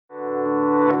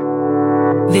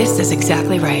This is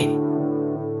exactly right.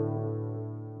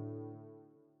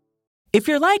 If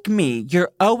you're like me,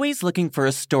 you're always looking for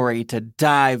a story to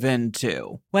dive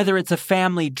into. Whether it's a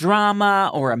family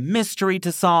drama or a mystery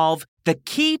to solve, the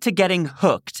key to getting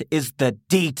hooked is the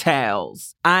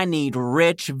details. I need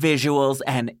rich visuals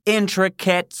and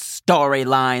intricate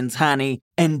storylines, honey.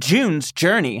 And June's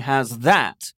Journey has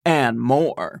that and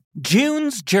more.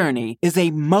 June's Journey is a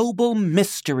mobile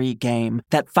mystery game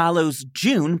that follows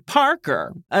June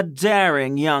Parker, a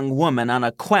daring young woman on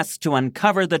a quest to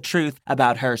uncover the truth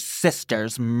about her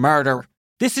sister's murder.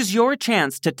 This is your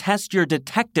chance to test your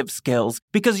detective skills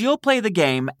because you'll play the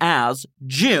game as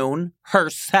June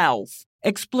herself.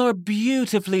 Explore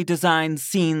beautifully designed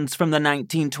scenes from the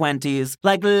 1920s,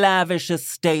 like lavish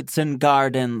estates and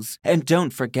gardens. And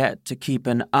don't forget to keep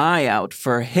an eye out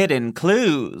for hidden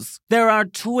clues. There are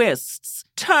twists,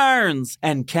 turns,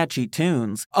 and catchy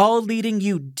tunes, all leading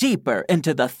you deeper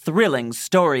into the thrilling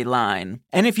storyline.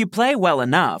 And if you play well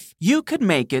enough, you could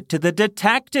make it to the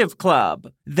Detective Club.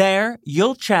 There,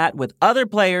 you'll chat with other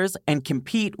players and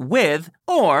compete with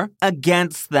or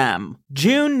against them.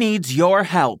 June needs your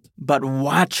help, but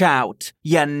watch out.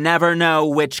 You never know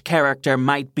which character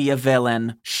might be a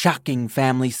villain. Shocking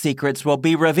family secrets will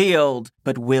be revealed,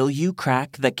 but will you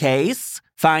crack the case?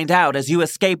 Find out as you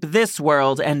escape this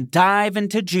world and dive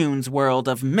into June's world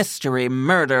of mystery,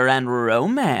 murder, and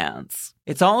romance.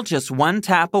 It's all just one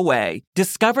tap away.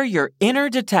 Discover your inner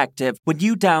detective when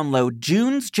you download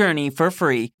June's Journey for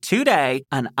free today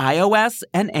on iOS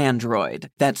and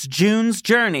Android. That's June's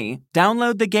Journey.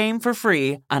 Download the game for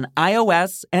free on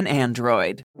iOS and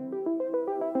Android.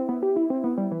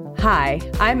 Hi,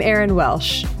 I'm Erin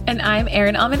Welsh. And I'm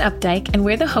Erin Allman-Updike, and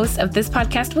we're the hosts of This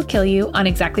Podcast Will Kill You on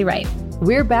Exactly Right.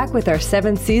 We're back with our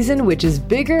 7th season, which is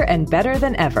bigger and better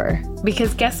than ever.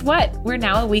 Because guess what? We're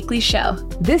now a weekly show.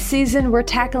 This season, we're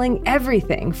tackling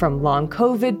everything from long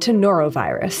COVID to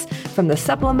norovirus, from the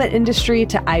supplement industry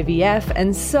to IVF,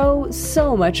 and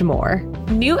so much more.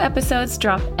 New episodes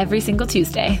drop every single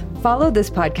Tuesday. Follow This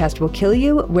Podcast Will Kill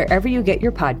You wherever you get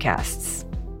your podcasts.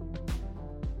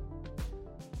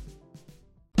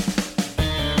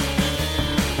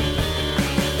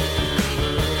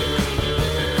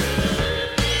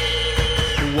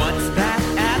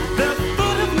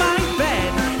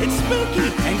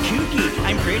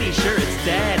 Pretty sure it's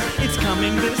dead. It's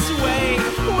coming this way.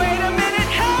 Wait a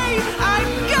minute, hey, I'm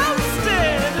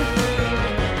ghosted!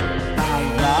 By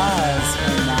Roz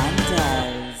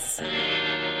Hernandez.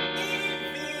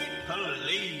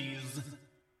 Please.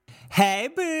 Hey,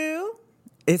 boo.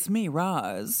 It's me,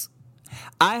 Roz.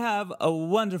 I have a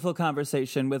wonderful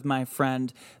conversation with my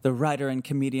friend, the writer and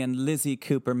comedian Lizzy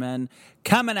Cooperman,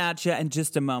 coming at you in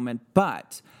just a moment,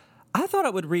 but I thought I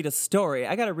would read a story.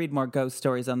 I got to read more ghost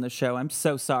stories on the show. I'm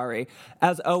so sorry.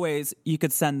 As always, you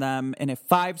could send them in a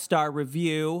 5-star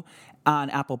review on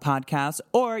Apple Podcasts,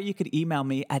 or you could email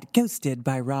me at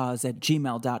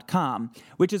ghostedbyroz@gmail.com,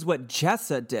 which is what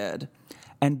Jessa did.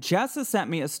 And Jessa sent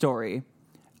me a story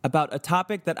about a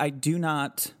topic that I do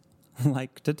not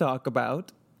like to talk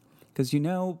about. Because, you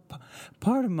know,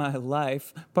 part of my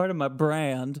life, part of my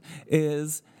brand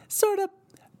is sort of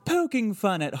poking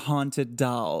fun at haunted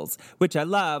dolls, which I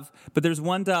love, but there's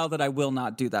one doll that I will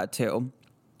not do that to,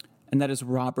 and that is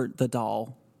Robert the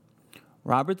Doll.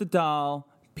 Robert the Doll,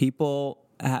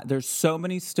 there's so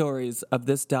many stories of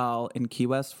this doll in Key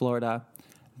West, Florida,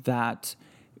 that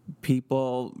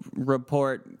people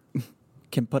report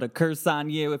can put a curse on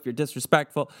you if you're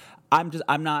disrespectful. I'm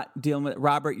not dealing with it.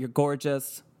 Robert, you're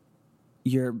gorgeous.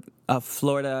 You're a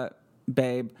Florida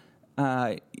babe.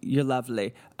 You're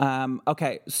lovely.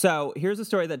 Okay, so here's a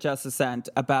story that Jessa sent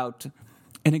about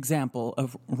an example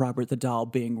of Robert the Doll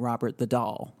being Robert the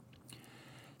Doll.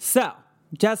 So,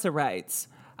 Jessa writes,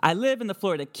 I live in the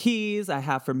Florida Keys. I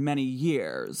have for many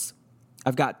years.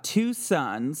 I've got 2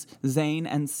 sons, Zane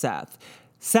and Seth.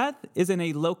 Seth is in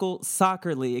a local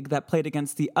soccer league that played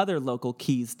against the other local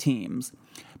Keys teams.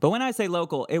 But when I say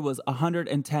local, it was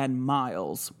 110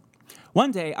 miles.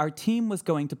 One day, our team was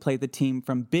going to play the team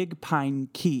from Big Pine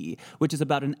Key, which is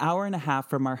about an hour and a half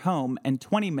from our home and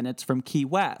 20 minutes from Key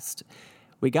West.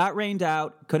 We got rained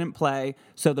out, couldn't play,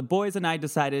 so the boys and I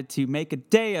decided to make a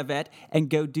day of it and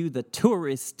go do the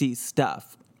touristy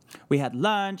stuff. We had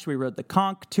lunch, we rode the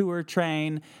conch tour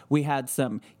train, we had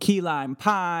some key lime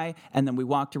pie, and then we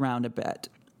walked around a bit.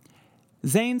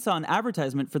 Zane saw an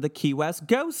advertisement for the Key West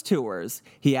ghost tours.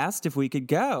 He asked if we could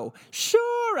go.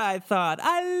 Sure, I thought.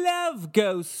 I love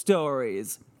ghost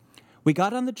stories. We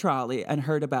got on the trolley and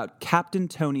heard about Captain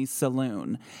Tony's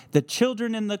Saloon, the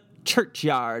children in the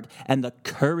churchyard, and the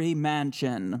Curry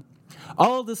Mansion.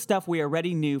 All the stuff we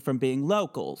already knew from being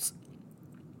locals.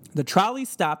 The trolley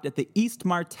stopped at the East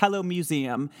Martello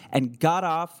Museum and got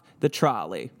off the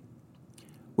trolley.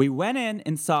 We went in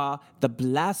and saw the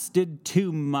blasted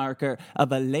tomb marker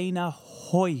of Elena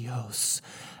Hoyos,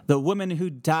 the woman who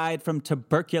died from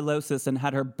tuberculosis and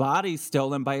had her body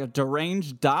stolen by a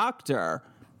deranged doctor.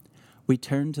 We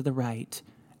turned to the right,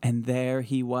 and there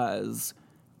he was,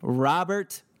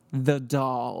 Robert the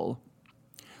doll.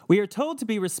 We are told to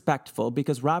be respectful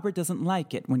because Robert doesn't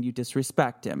like it when you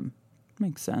disrespect him.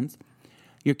 Makes sense.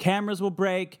 Your cameras will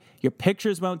break, your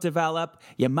pictures won't develop,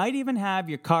 you might even have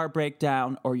your car break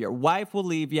down, or your wife will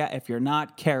leave you if you're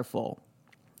not careful.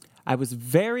 I was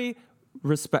very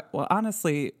well,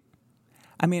 honestly,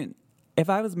 I mean, if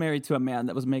I was married to a man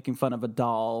that was making fun of a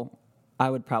doll,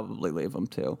 I would probably leave him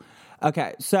too.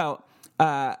 Okay, so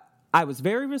I was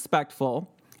very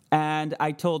respectful, and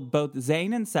I told both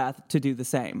Zane and Seth to do the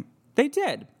same. They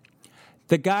did.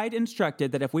 The guide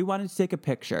instructed that if we wanted to take a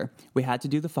picture, we had to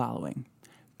do the following.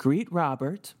 Greet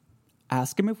Robert,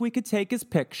 ask him if we could take his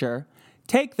picture,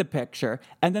 take the picture,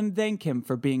 and then thank him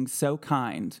for being so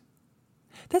kind.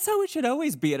 That's how it should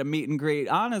always be at a meet and greet,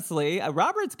 honestly.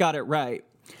 Robert's got it right.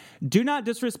 Do not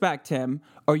disrespect him,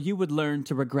 or you would learn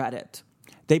to regret it.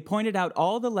 They pointed out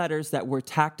all the letters that were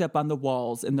tacked up on the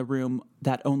walls in the room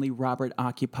that only Robert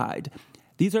occupied.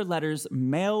 These are letters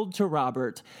mailed to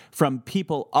Robert from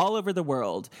people all over the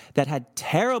world that had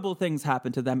terrible things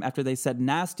happen to them after they said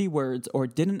nasty words or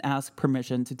didn't ask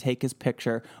permission to take his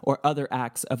picture or other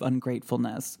acts of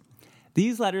ungratefulness.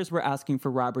 These letters were asking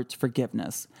for Robert's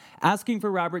forgiveness, asking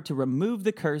for Robert to remove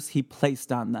the curse he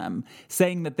placed on them,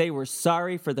 saying that they were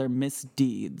sorry for their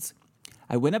misdeeds.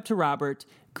 I went up to Robert,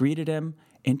 greeted him,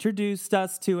 introduced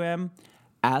us to him,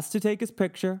 asked to take his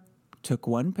picture, took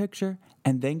one picture,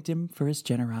 and thanked him for his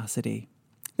generosity.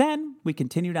 Then we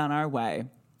continued on our way.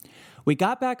 We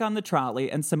got back on the trolley,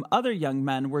 and some other young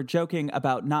men were joking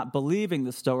about not believing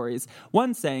the stories,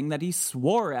 one saying that he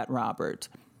swore at Robert.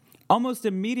 Almost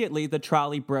immediately, the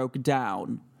trolley broke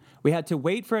down. We had to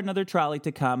wait for another trolley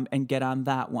to come and get on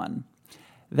that one.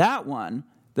 That one,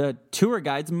 the tour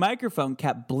guide's microphone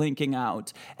kept blinking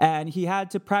out, and he had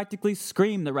to practically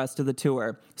scream the rest of the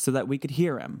tour so that we could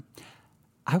hear him.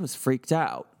 I was freaked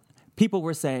out. People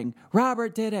were saying,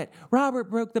 Robert did it. Robert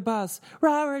broke the bus.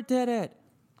 Robert did it.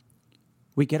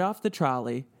 We get off the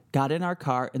trolley, got in our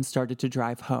car, and started to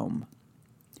drive home.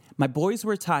 My boys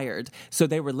were tired, so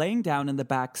they were laying down in the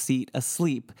back seat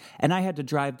asleep, and I had to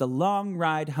drive the long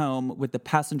ride home with the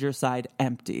passenger side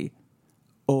empty.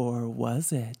 Or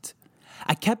was it?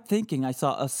 I kept thinking I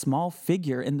saw a small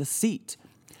figure in the seat.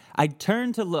 I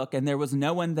turned to look, and there was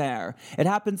no one there. It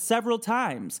happened several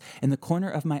times. In the corner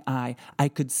of my eye, I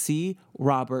could see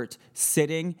Robert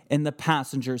sitting in the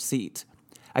passenger seat.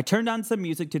 I turned on some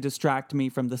music to distract me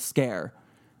from the scare.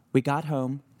 We got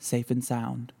home, safe and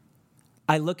sound.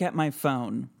 I look at my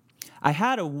phone. I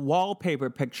had a wallpaper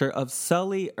picture of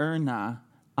Sully Erna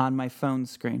on my phone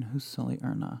screen. Who's Sully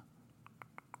Erna?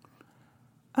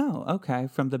 Oh, okay,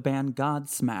 from the band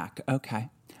Godsmack. Okay.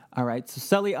 All right, so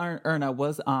Sully Erna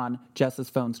was on Jess's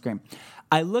phone screen.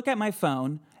 I look at my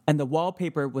phone, and the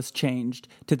wallpaper was changed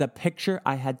to the picture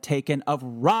I had taken of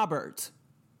Robert.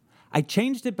 I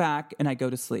changed it back, and I go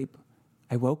to sleep.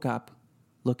 I woke up,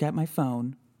 look at my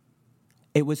phone.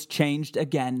 It was changed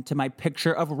again to my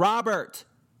picture of Robert.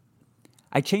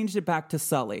 I changed it back to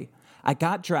Sully. I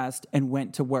got dressed and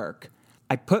went to work.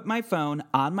 I put my phone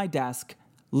on my desk,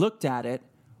 looked at it.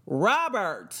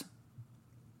 Robert!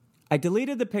 I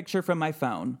deleted the picture from my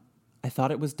phone. I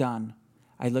thought it was done.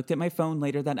 I looked at my phone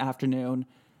later that afternoon.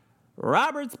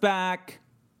 Robert's back.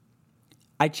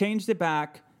 I changed it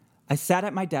back. I sat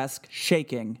at my desk,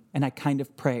 shaking, and I kind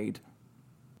of prayed.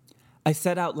 I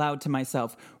said out loud to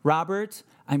myself, Robert,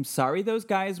 I'm sorry those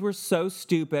guys were so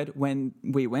stupid when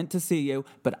we went to see you,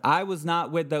 but I was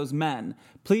not with those men.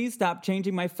 Please stop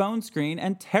changing my phone screen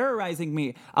and terrorizing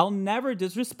me. I'll never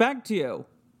disrespect you.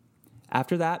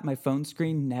 After that, my phone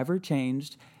screen never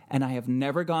changed, and I have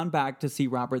never gone back to see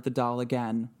Robert the doll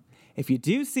again. If you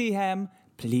do see him,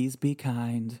 please be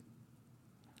kind.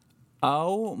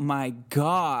 Oh my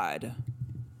God.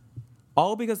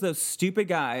 All because those stupid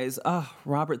guys,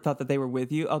 Robert thought that they were with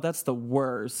you. Oh, that's the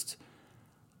worst.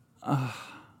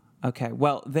 Okay,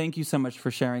 well, thank you so much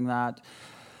for sharing that.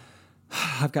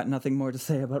 I've got nothing more to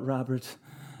say about Robert,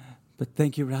 but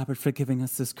thank you, Robert, for giving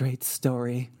us this great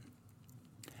story.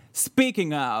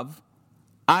 Speaking of,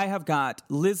 I have got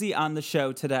Lizzy on the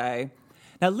show today.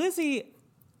 Now, Lizzy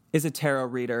is a tarot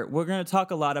reader. We're going to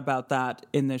talk a lot about that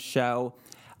in this show.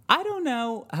 I don't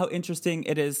know how interesting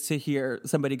it is to hear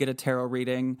somebody get a tarot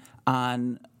reading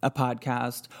on a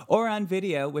podcast or on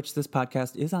video, which this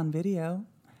podcast is on video.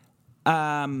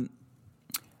 However,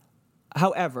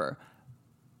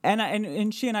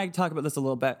 and she and I talk about this a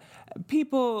little bit.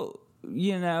 People,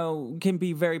 can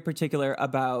be very particular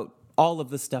about all of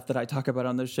the stuff that I talk about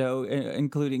on the show,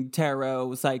 including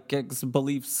tarot, psychics,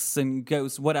 beliefs, and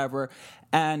ghosts, whatever.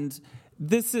 And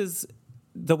this is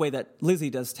the way that Lizzy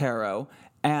does tarot,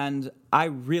 and I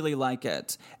really like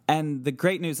it. And the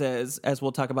great news is, as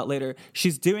we'll talk about later,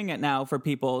 she's doing it now for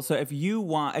people. So if you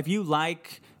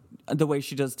like the way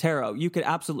she does tarot, you could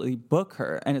absolutely book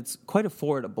her, and it's quite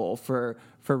affordable for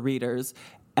readers.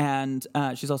 And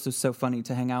she's also so funny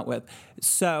to hang out with.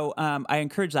 So I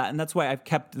encourage that, and that's why I've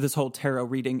kept this whole tarot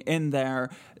reading in there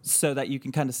so that you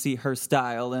can kind of see her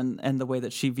style and the way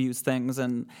that she views things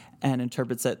and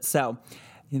interprets it. So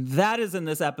that is in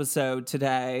this episode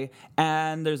today,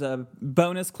 and there's a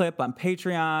bonus clip on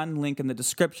Patreon, link in the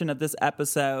description of this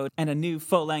episode, and a new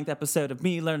full-length episode of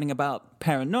me learning about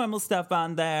paranormal stuff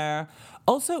on there.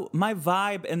 Also, my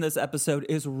vibe in this episode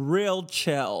is real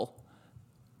chill.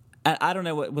 And I don't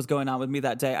know what was going on with me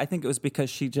that day. I think it was because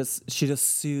she just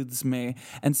soothes me.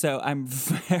 And so I'm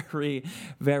very,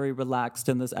 very relaxed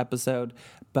in this episode.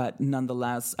 But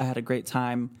nonetheless, I had a great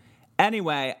time.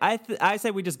 Anyway, I say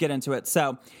we just get into it.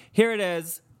 So here it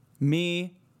is,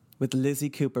 me with Lizzy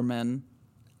Cooperman.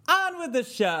 On with the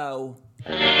show.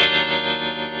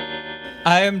 I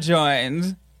am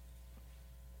joined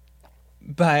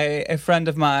by a friend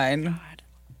of mine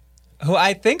who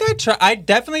I think I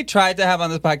definitely tried to have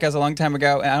on this podcast a long time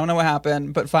ago, and I don't know what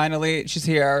happened, but finally she's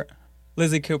here,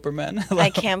 Lizzy Cooperman. Hello. I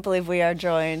can't believe we are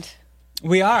joined.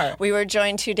 We are. We were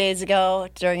joined 2 days ago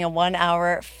during a 1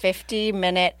 hour,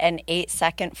 50-minute, and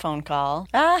 8-second phone call.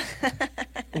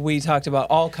 We talked about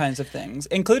all kinds of things,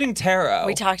 including tarot.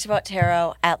 We talked about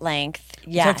tarot at length.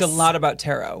 Yes. We talked a lot about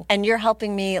tarot. And you're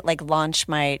helping me launch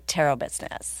my tarot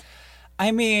business.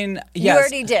 I mean, yes. You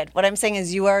already did. What I'm saying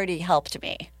is you already helped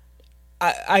me.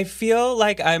 I feel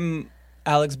like I'm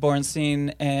Alex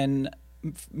Bornstein and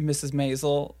Mrs.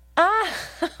 Maisel.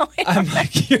 I'm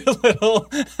like your little,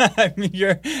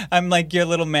 I'm like your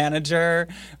little manager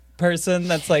person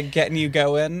that's getting you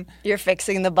going. You're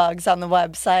fixing the bugs on the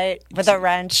website with a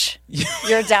wrench.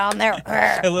 You're down there.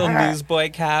 A little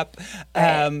newsboy cap.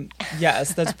 Right.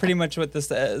 Yes, that's pretty much what this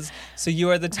is. So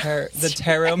you are the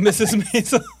tarot Mrs.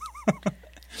 Maisel.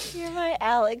 You're my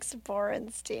Alex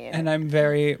Borenstein. And I'm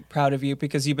very proud of you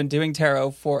because you've been doing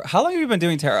tarot for... How long have you been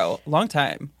doing tarot? A long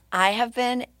time. I have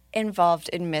been involved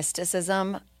in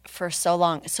mysticism for so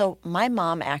long. So my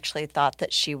mom actually thought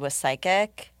that she was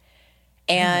psychic.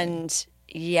 And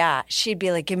yeah, she'd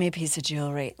be like, give me a piece of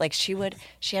jewelry.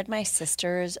 She had my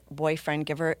sister's boyfriend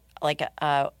give her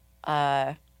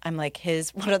I'm like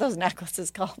his, what are those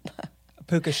necklaces called?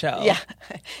 Puka shell. Yeah,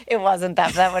 it wasn't that.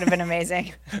 But that would have been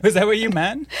amazing. Was that what you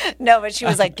meant? No, but she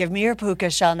was like, give me your puka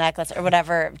shell necklace or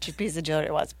whatever piece of jewelry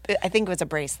it was. I think it was a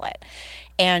bracelet.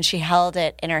 And she held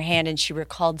it in her hand and she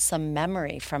recalled some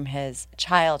memory from his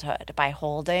childhood by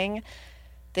holding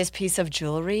this piece of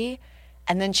jewelry.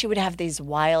 And then she would have these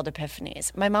wild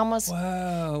epiphanies. My mom was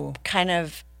kind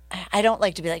of, I don't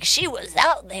like to be like, she was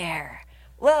out there.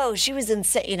 Whoa, she was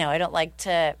insane. I don't like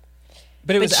to...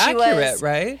 But it was accurate,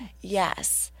 right?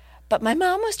 Yes. But my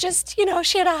mom was just,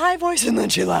 she had a high voice and then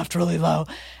she laughed really low.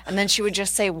 And then she would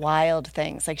just say wild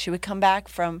things. She would come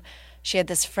back she had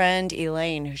this friend,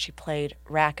 Elaine, who she played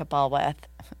racquetball with.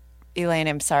 Elaine,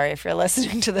 I'm sorry if you're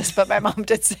listening to this, but my mom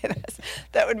did say this.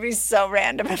 That would be so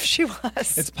random if she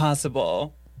was. It's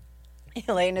possible.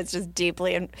 Elaine is just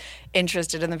deeply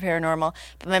interested in the paranormal.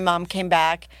 But my mom came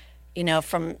back,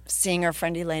 from seeing her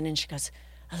friend Elaine, and she goes,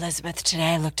 Elizabeth,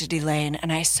 today I looked at Elaine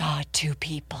and I saw two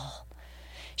people.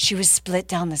 She was split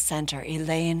down the center.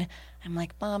 Elaine, I'm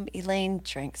like, Mom, Elaine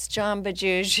drinks Jamba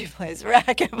Juice. She plays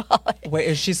racquetball. Wait,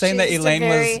 is she saying that Elaine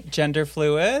was gender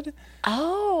fluid?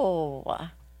 Oh.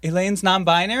 Elaine's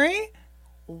non-binary?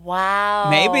 Wow.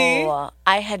 Maybe.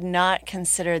 I had not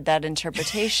considered that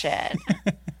interpretation.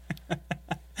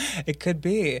 It could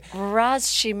be.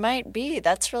 Roz, she might be.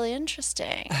 That's really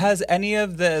interesting. Has any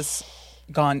of this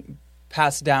gone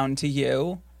passed down to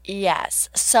you? Yes.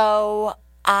 So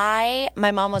my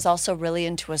mom was also really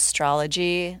into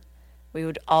astrology. We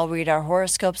would all read our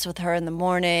horoscopes with her in the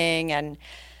morning. And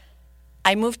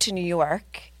I moved to New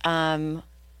York, of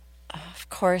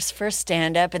course, for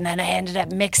stand-up. And then I ended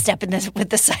up mixed up in this with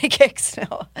the psychics.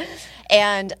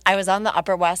 And I was on the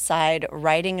Upper West Side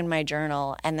writing in my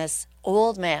journal. And this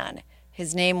old man,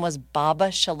 his name was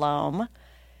Baba Shalom,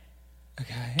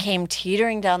 came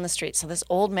teetering down the street. So this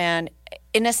old man,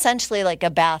 in essentially a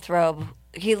bathrobe,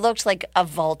 he looked like a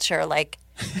vulture,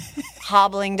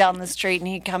 hobbling down the street. And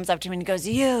he comes up to me and he goes,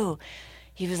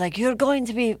 he was like, you're going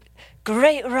to be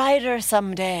great writer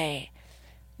someday.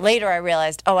 Later I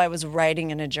realized, I was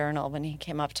writing in a journal when he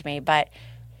came up to me. But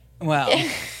Well,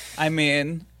 I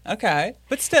mean, okay.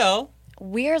 But still.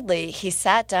 Weirdly, he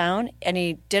sat down and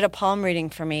he did a palm reading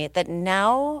for me that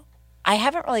now I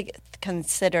haven't really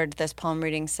considered this palm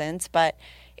reading since, but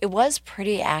it was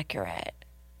pretty accurate.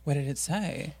 What did it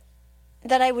say?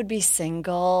 That I would be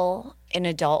single in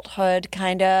adulthood,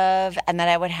 kind of, and that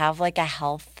I would have like a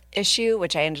health issue,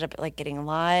 which I ended up like getting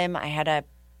Lyme. I had a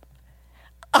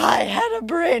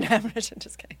brain. I'm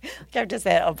just kidding. I have to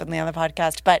say it openly on the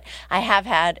podcast, but I have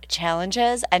had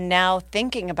challenges, and now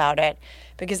thinking about it,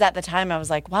 because at the time I was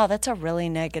like, wow, that's a really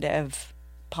negative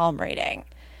palm reading.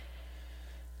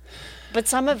 But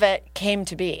some of it came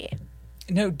to be.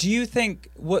 No, do you think,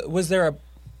 was there a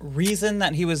reason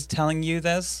that he was telling you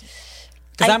this?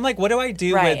 Because I'm like, what do I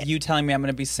do with you telling me I'm going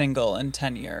to be single in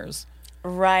 10 years?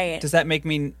 Right. Does that make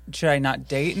me, should I not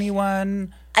date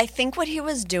anyone? I think what he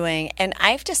was doing, and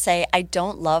I have to say, I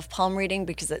don't love palm reading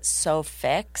because it's so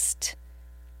fixed.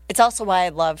 It's also why I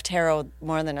love tarot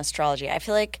more than astrology. I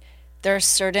feel like there are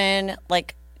certain,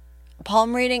 like,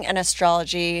 palm reading and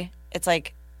astrology, it's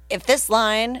like, if this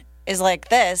line is like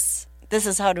this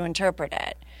is how to interpret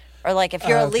it. Or like, if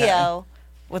you're a Leo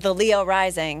with a Leo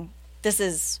rising, this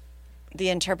is the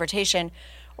interpretation.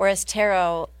 Whereas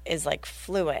tarot is like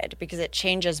fluid because it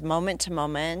changes moment to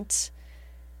moment.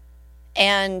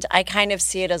 And I kind of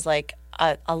see it as like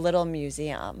a little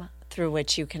museum through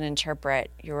which you can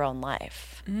interpret your own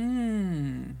life.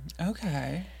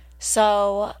 Okay.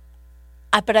 So,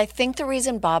 but I think the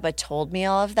reason Baba told me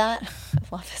all of that,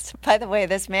 I love this. By the way,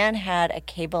 this man had a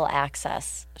cable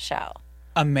access show.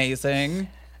 Amazing.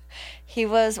 He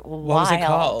was wild. What was it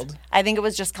called? I think it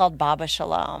was just called Baba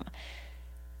Shalom.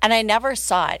 And I never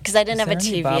saw it because I didn't have a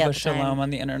TV Baba at the Shalom time. on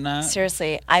the internet?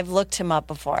 Seriously, I've looked him up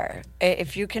before.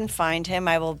 If you can find him,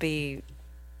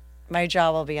 my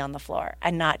jaw will be on the floor.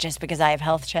 And not just because I have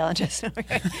health challenges.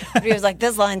 But he was like,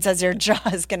 this line says your jaw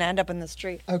is going to end up in the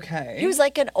street. Okay. He was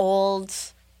like an old,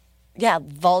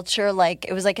 vulture. Like,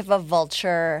 it was like if a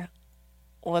vulture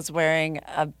was wearing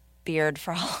a beard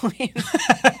for Halloween.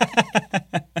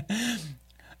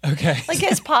 Okay. Like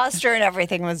his posture and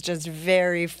everything was just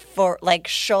very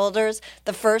shoulders.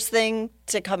 The first thing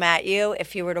to come at you,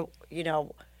 if you were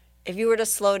to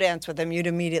slow dance with him, you'd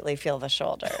immediately feel the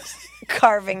shoulders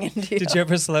carving into you. Did you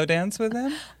ever slow dance with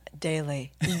him?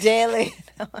 Daily.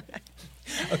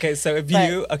 Okay, so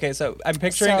so I'm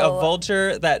picturing a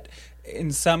vulture that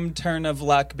in some turn of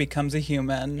luck becomes a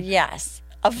human. Yes.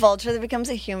 A vulture that becomes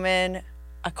a human,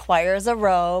 acquires a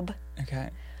robe. Okay.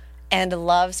 And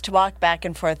loves to walk back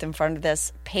and forth in front of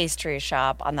this pastry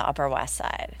shop on the Upper West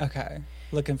Side. Okay.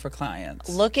 Looking for clients.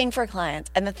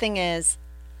 And the thing is,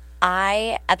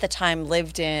 I, at the time,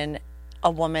 lived in a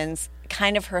woman's,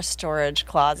 kind of her storage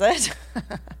closet.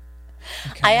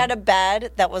 Okay. I had a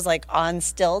bed that was like on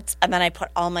stilts, and then I put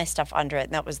all my stuff under it,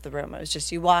 and that was the room. It was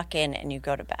just you walk in and you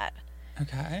go to bed.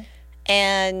 Okay.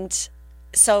 And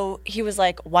so he was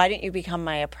like, why don't you become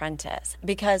my apprentice?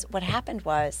 Because what happened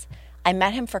was, I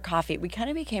met him for coffee. We kind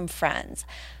of became friends.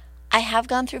 I have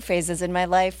gone through phases in my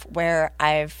life where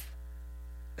I've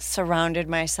surrounded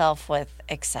myself with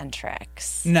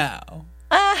eccentrics. No.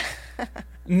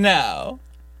 No.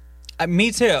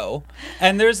 Me too.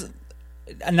 And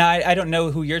I don't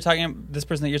know who this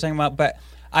person that you're talking about, but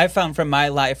I found from my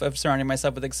life of surrounding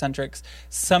myself with eccentrics,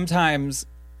 sometimes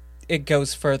it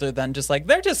goes further than just like,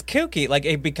 they're just kooky. Like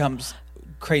it becomes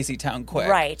crazy town quick.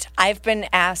 Right. I've been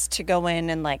asked to go in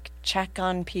and like check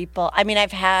on people. I mean,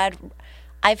 I've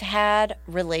had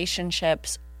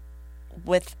relationships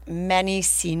with many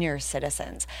senior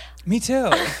citizens. Me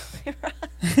too.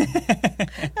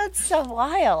 That's so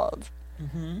wild.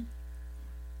 Mm-hmm.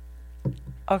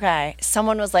 Okay.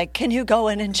 Someone was like, can you go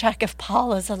in and check if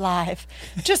Paul is alive?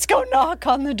 Just go knock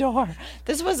on the door.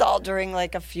 This was all during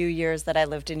like a few years that I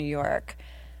lived in New York.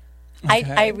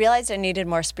 Okay. I realized I needed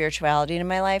more spirituality in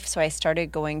my life, so I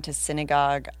started going to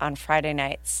synagogue on Friday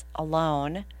nights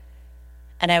alone.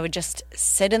 And I would just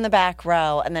sit in the back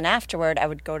row, and then afterward I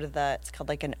would go to it's called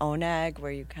like an oneg,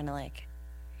 where you kind of like,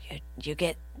 you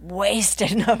get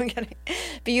wasted. No, I'm kidding.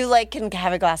 But you like can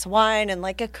have a glass of wine and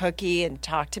like a cookie and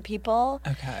talk to people.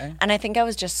 Okay. And I think I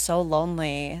was just so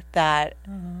lonely that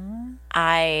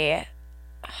I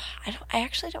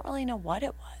actually don't really know what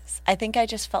it was. I think I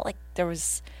just felt like there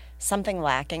was something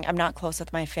lacking. I'm not close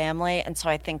with my family, and so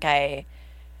I think I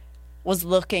was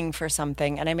looking for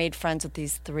something, and I made friends with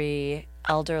these 3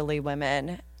 elderly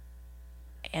women,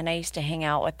 and I used to hang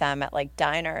out with them at like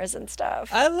diners and stuff.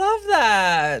 I love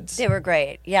that. They were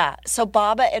great. Yeah. So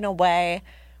Baba, in a way,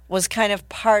 was kind of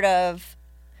part of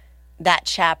that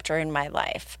chapter in my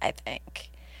life, I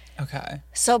think. Okay.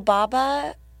 So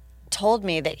Baba told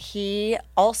me that he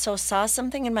also saw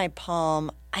something in my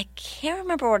palm. I can't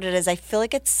remember what it is. I feel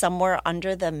like it's somewhere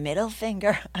under the middle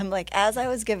finger. I'm like, as I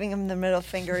was giving him the middle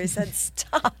finger, he said,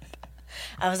 stop.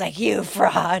 I was like, you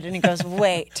fraud. And he goes,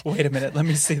 wait. Wait a minute. Let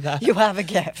me see that. You have a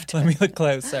gift. Let me look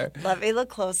closer. Let me look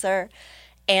closer.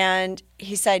 And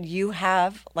he said, you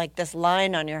have like this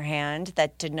line on your hand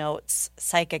that denotes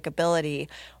psychic ability.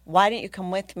 Why don't you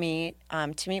come with me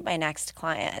to meet my next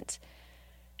client?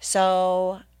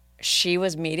 So she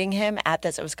was meeting him at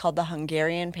this, it was called the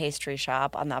Hungarian Pastry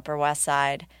Shop on the Upper West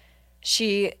Side.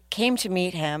 She came to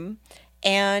meet him,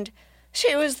 and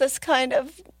she was this kind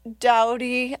of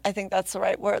dowdy, I think that's the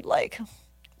right word, like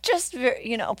just,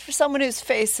 very, for someone whose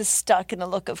face is stuck in a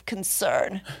look of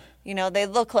concern. They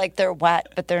look like they're wet,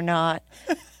 but they're not.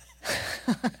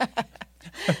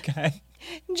 Okay.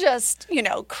 Just,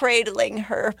 cradling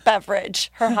her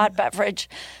beverage, her hot beverage.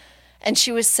 And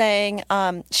she was saying,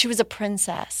 she was a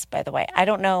princess, by the way. I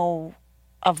don't know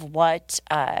of what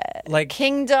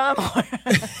kingdom.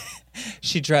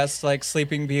 She dressed like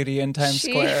Sleeping Beauty in Times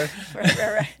Square.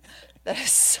 Right. That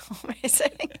is so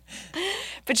amazing.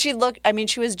 But she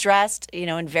was dressed,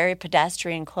 in very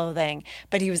pedestrian clothing.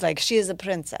 But he was like, she is a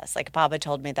princess. Like Baba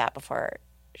told me that before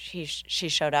she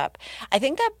showed up. I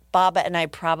think that Baba and I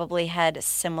probably had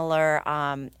similar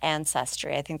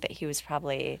ancestry. I think that he was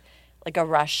probably like a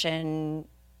Russian,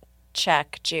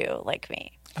 Czech Jew like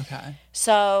me. Okay.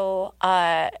 So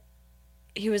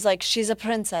he was like, she's a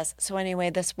princess. So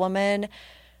anyway, this woman,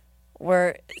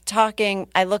 we're talking,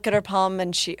 I look at her palm,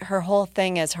 and her whole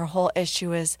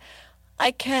issue is, I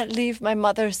can't leave my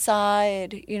mother's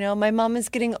side. My mom is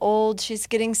getting old. She's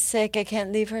getting sick. I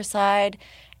can't leave her side.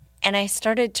 And I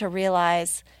started to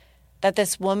realize that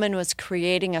this woman was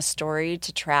creating a story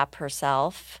to trap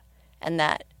herself, and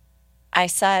that I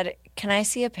said, can I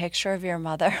see a picture of your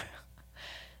mother?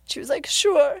 She was like,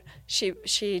 sure. She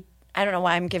I don't know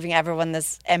why I'm giving everyone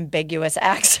this ambiguous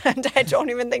accent. I don't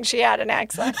even think she had an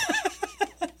accent.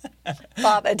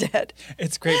 Baba did.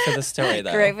 It's great for the story,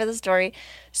 though. Great for the story.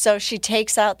 So she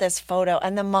takes out this photo,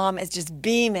 and the mom is just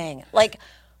beaming. Like,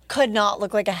 could not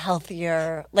look like a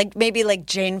healthier, like maybe like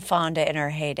Jane Fonda in her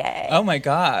heyday. Oh, my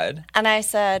God. And I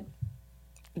said,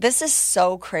 this is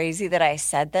so crazy that I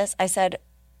said this. I said,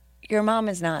 your mom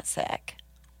is not sick,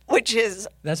 which is...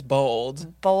 That's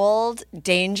bold. Bold,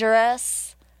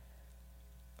 dangerous,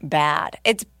 bad.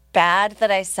 It's bad that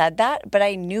I said that, but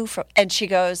I knew from... And she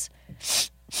goes,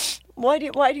 why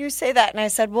do you say that? And I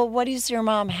said, well, what does your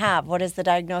mom have? What is the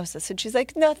diagnosis? And she's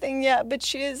like, nothing yet, but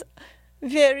she is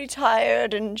very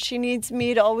tired, and she needs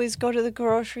me to always go to the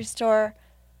grocery store.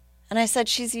 And I said,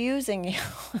 she's using you.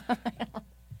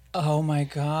 Oh, my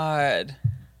God.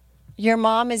 Your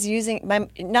mom is using,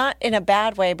 not in a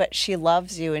bad way, but she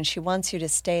loves you, and she wants you to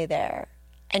stay there.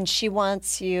 And she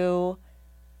wants you,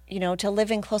 to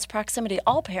live in close proximity.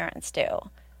 All parents do.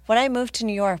 When I moved to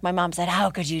New York, my mom said, how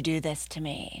could you do this to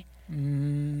me?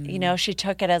 She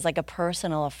took it as like a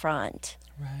personal affront.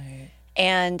 Right.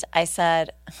 And I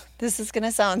said, this is going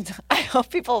to sound, I hope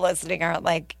people listening are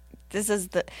like,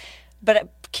 but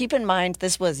keep in mind,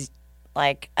 this was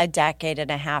like a decade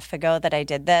and a half ago that I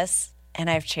did this. And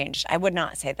I've changed. I would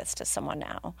not say this to someone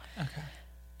now. Okay.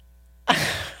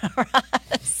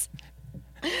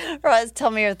 Roz,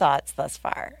 tell me your thoughts thus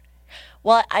far.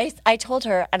 Well, I told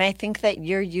her, and I think that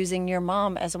you're using your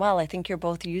mom as well. I think you're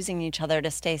both using each other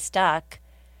to stay stuck.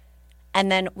 And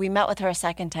then we met with her a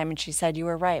second time, and she said, you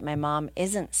were right. My mom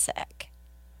isn't sick.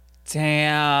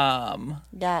 Damn.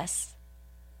 Yes.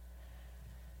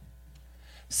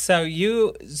 So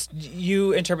you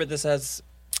interpret this as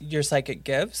your psychic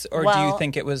gifts, or do you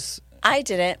think it was... I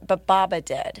didn't, but Baba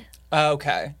did. Oh,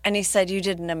 okay. And he said, you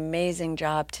did an amazing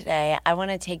job today. I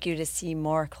want to take you to see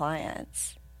more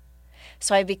clients.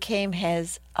 So I became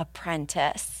his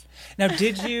apprentice. Now,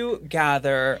 did you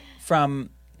gather from,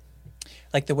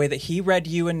 like, the way that he read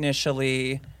you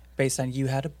initially, based on you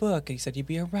had a book, and he said you'd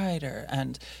be a writer,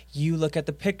 and you look at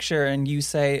the picture and you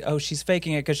say, oh, she's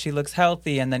faking it because she looks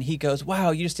healthy, and then he goes,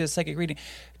 wow, you just did a psychic reading.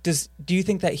 Do you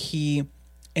think that he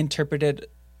interpreted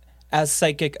as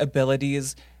psychic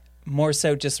abilities more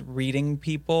so just reading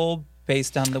people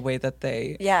based on the way that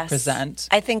they present?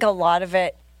 I think a lot of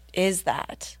it is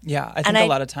that. Yeah, I think a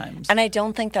lot of times. And I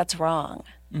don't think that's wrong.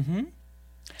 Mm-hmm.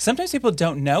 Sometimes people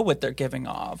don't know what they're giving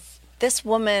off. This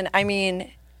woman, when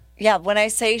I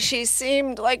say she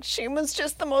seemed like she was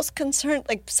just the most concerned,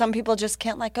 like some people just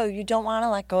can't let go. You don't want to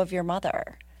let go of your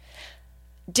mother.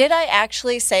 Did I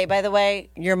actually say, by the way,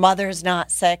 your mother's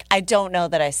not sick? I don't know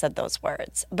that I said those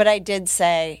words, but I did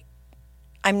say,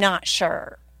 I'm not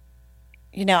sure.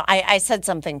 I said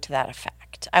something to that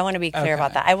effect. I want to be clear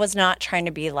about that. I was not trying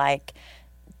to be like,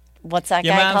 what's that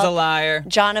Your guy mom's called? a liar.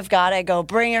 John of God. I go,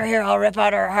 bring her here, I'll rip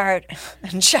out her heart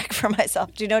and check for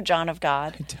myself. Do you know John of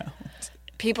God? I don't.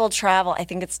 People travel, I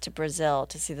think it's to Brazil,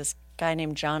 to see this guy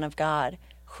named John of God,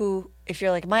 who, if you're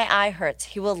like, my eye hurts,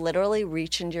 he will literally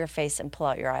reach into your face and pull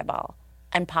out your eyeball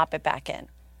and pop it back in.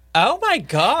 Oh, my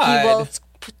God.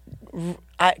 He will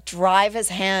drive his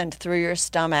hand through your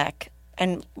stomach.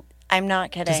 And I'm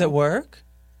not kidding. Does it work?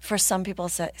 For some people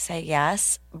say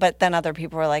yes, but then other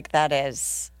people were like,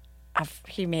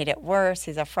 he made it worse.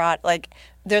 He's a fraud. Like,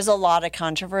 there's a lot of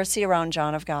controversy around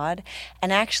John of God.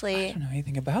 And actually, I don't know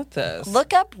anything about this.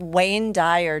 look up Wayne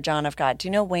Dyer, John of God. Do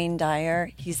you know Wayne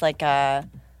Dyer? He's like a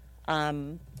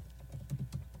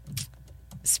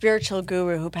spiritual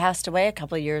guru who passed away a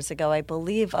couple of years ago, I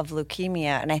believe, of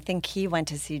leukemia. And I think he went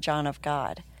to see John of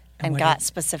God and got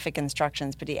specific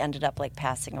instructions, but he ended up like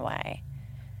passing away.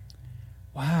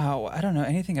 Wow. I don't know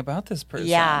anything about this person.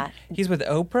 Yeah. He's with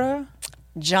Oprah?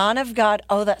 John of God.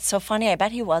 Oh, that's so funny. I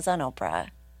bet he was on Oprah.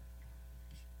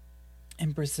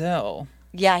 In Brazil.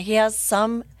 Yeah, he has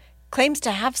claims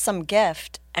to have some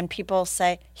gift, and people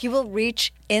say he will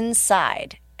reach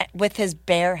inside with his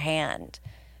bare hand.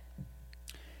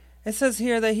 It says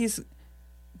here that he's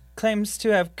claims to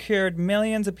have cured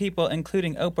millions of people,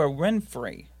 including Oprah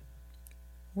Winfrey.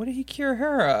 What did he cure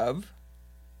her of?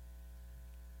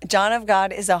 John of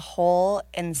God is a whole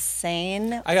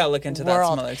insane I gotta look into that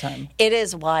some other time. It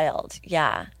is wild,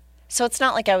 yeah. So it's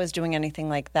not like I was doing anything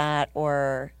like that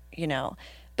or,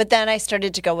 But then I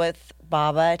started to go with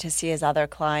Baba to see his other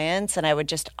clients, and I would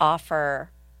just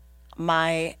offer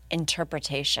my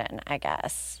interpretation, I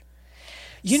guess.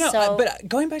 But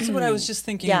going back to what I was just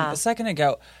thinking Yeah. a second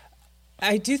ago,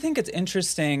 I do think it's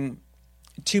interesting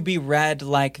to be read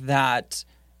like that,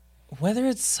 whether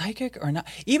it's psychic or not.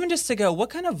 Even just to go, what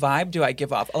kind of vibe do I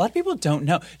give off? A lot of people don't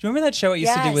know. Do you remember that show I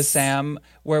used to do with Sam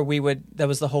where that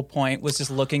was the whole point, was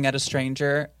just looking at a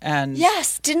stranger? And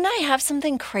Yes. Didn't I have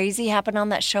something crazy happen on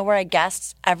that show where I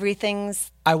guessed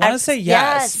everything's... I want to say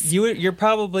yes. You're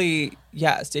probably,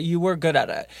 yes, you were good at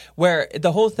it. Where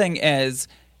the whole thing is,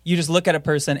 you just look at a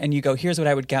person and you go, here's what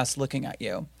I would guess looking at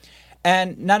you.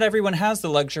 And not everyone has the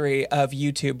luxury of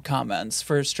YouTube comments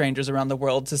for strangers around the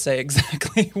world to say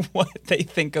exactly what they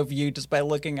think of you just by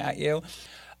looking at you.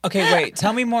 Okay, wait,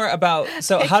 tell me more about,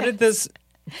 so how did this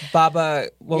Baba,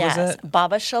 what was it?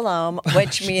 Baba Shalom,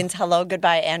 which means hello,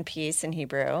 goodbye, and peace in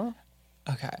Hebrew.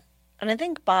 Okay. And I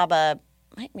think Baba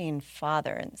might mean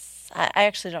father. And I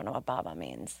actually don't know what Baba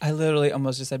means. I literally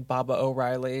almost just said Baba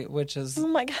O'Reilly, which is Oh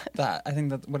my God. that. I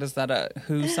think that, what is that, a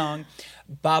Who song?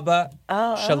 Baba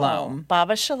Shalom.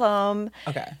 Baba Shalom.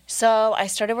 Okay. So I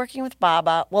started working with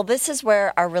Baba. Well, this is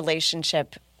where our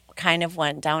relationship kind of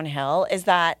went downhill, is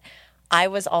that I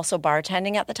was also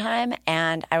bartending at the time,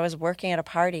 and I was working at a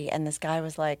party, and this guy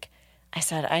was like, I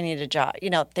said, I need a job.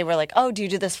 They were like, oh, do you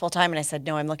do this full time? And I said,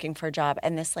 no, I'm looking for a job.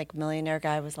 And this like millionaire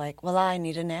guy was like, well, I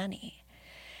need a nanny.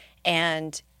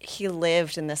 And he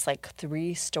lived in this like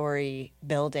 3-story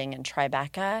building in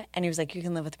Tribeca. And he was like, you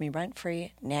can live with me rent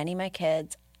free, nanny my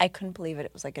kids. I couldn't believe it.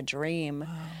 It was like a dream.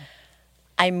 Wow.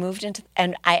 I moved into,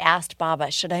 and I asked Baba,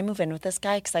 should I move in with this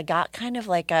guy? Because I got kind of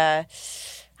like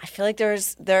I feel like there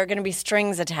are going to be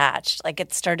strings attached. Like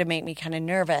it started to make me kind of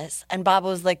nervous. And Baba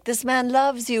was like, this man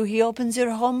loves you. He opens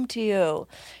your home to you.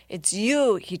 It's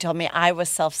you. He told me I was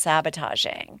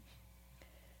self-sabotaging,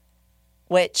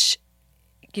 which,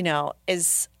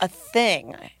 is a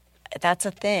thing. That's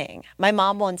a thing. My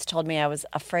mom once told me I was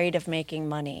afraid of making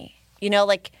money.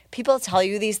 Like people tell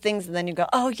you these things and then you go,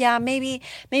 oh yeah, maybe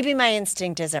my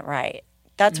instinct isn't right.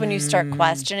 That's when you start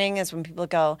questioning, is when people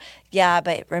go, yeah,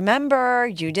 but remember,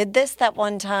 you did this that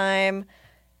one time.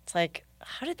 It's like,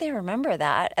 how did they remember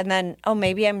that? And then, oh,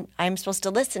 maybe I'm supposed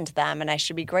to listen to them and I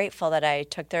should be grateful that I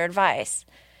took their advice.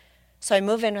 So I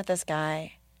move in with this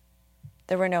guy.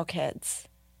 There were no kids.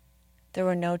 There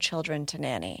were no children to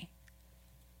nanny.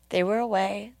 They were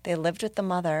away. They lived with the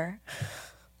mother.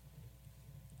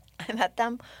 I met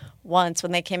them once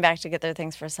when they came back to get their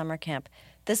things for summer camp.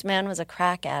 This man was a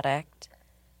crack addict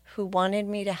who wanted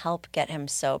me to help get him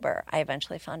sober. I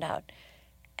eventually found out.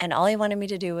 And all he wanted me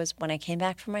to do was, when I came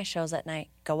back from my shows at night,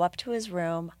 go up to his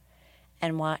room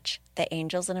and watch the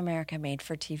Angels in America made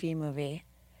for TV movie.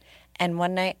 And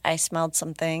one night I smelled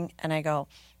something and I go,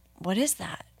 what is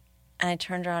that? And I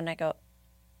turned around and I go,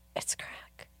 it's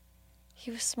crack.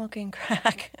 He was smoking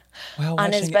crack Well,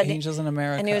 on his watching bed. Angels in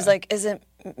America. And he was like, isn't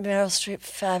Meryl Streep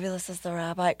fabulous as the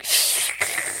rabbi?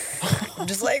 I'm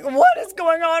just like, what is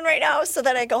going on right now? So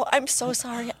then I go, I'm so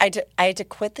sorry. I had to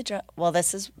quit the job. Well,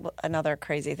 this is another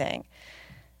crazy thing.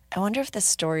 I wonder if this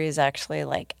story is actually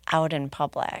like out in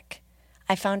public.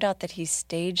 I found out that he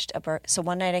staged so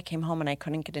one night I came home and I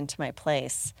couldn't get into my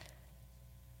place.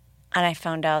 And I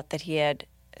found out that he had,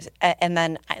 and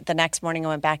then the next morning I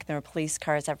went back and there were police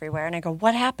cars everywhere. And I go,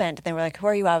 what happened? And they were like, who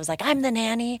are you? I was like, I'm the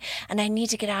nanny and I need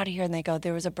to get out of here. And they go,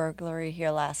 there was a burglary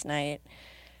here last night.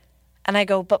 And I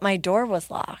go, but my door was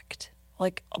locked.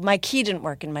 Like, my key didn't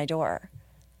work in my door.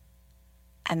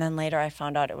 And then later I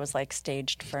found out it was like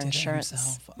staged for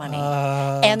insurance money.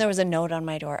 And there was a note on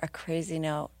my door, a crazy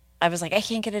note. I was like, I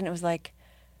can't get in. It was like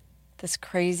this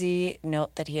crazy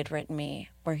note that he had written me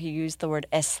where he used the word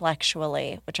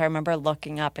 "eslexually," which I remember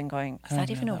looking up and going, is that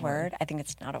even a word? I think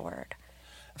it's not a word.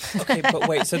 Okay, but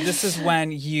wait, so this is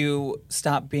when you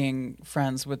stopped being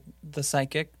friends with the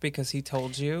psychic because he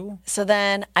told you? So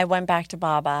then I went back to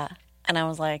Baba and I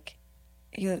was like,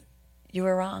 you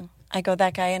were wrong. I go,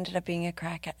 that guy ended up being a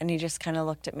crackhead. And he just kind of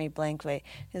looked at me blankly.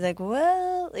 He's like,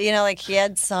 well, like he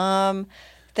had some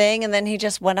thing. And then he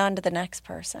just went on to the next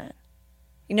person.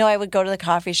 I would go to the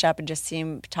coffee shop and just see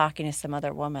him talking to some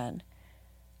other woman.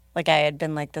 Like I had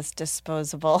been like this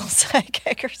disposable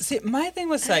psychic or something. See, my thing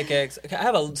with psychics, I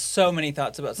have so many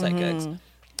thoughts about psychics.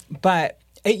 But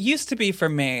it used to be for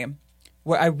me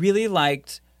where I really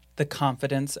liked the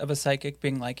confidence of a psychic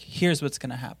being like, here's what's going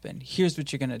to happen. Here's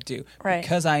what you're going to do. Right.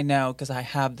 Because I know, because I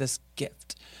have this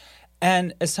gift.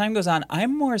 And as time goes on,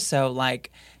 I'm more so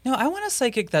like, no, I want a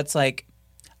psychic that's like,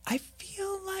 I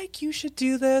feel like you should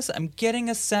do this. I'm getting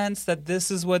a sense that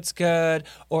this is what's good.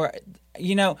 Or,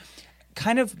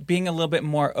 kind of being a little bit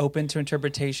more open to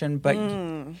interpretation, but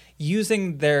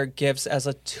using their gifts as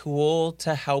a tool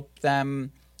to help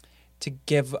them to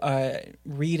give a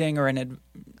reading or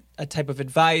a type of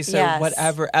advice or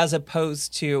whatever, as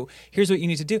opposed to here's what you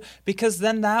need to do, because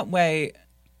then that way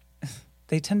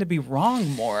they tend to be wrong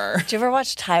more. Do you ever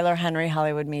watch Tyler Henry,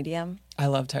 Hollywood Medium? I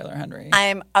love Tyler Henry.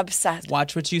 I'm obsessed.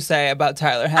 Watch what you say about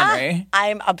Tyler Henry.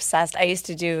 I'm obsessed. I used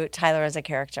to do Tyler as a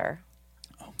character.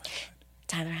 Oh my God.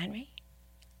 Tyler Henry?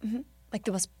 Mm-hmm. Like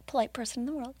the most polite person in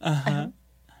the world. Uh-huh.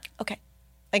 Okay.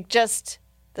 Like just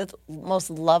the most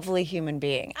lovely human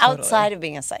being Totally. outside of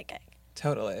being a psychic.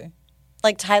 Totally.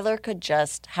 Like Tyler could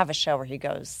just have a show where he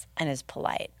goes and is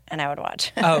polite and I would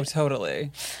watch. Oh,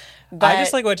 totally. But, I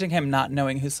just like watching him not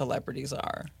knowing who celebrities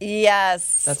are.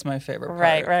 Yes. That's my favorite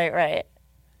part. Right.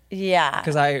 Yeah.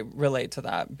 Because I relate to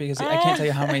that. Because I can't tell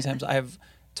you how many times I've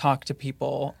talked to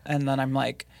people and then I'm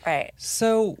like, right.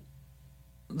 So,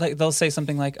 like, they'll say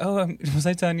something like, oh, was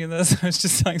I telling you this? I was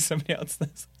just telling somebody else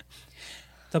this.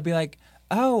 They'll be like,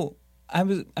 oh,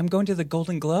 I'm going to the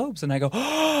Golden Globes. And I go,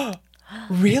 oh,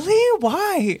 really?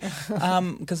 Why?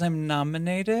 Because I'm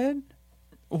nominated.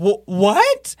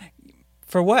 What?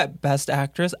 For what? Best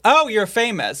actress? Oh, you're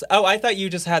famous. Oh, I thought you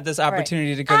just had this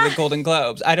opportunity to go to the Golden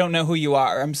Globes. I don't know who you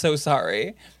are. I'm so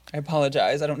sorry. I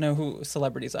apologize. I don't know who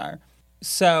celebrities are.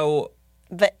 So.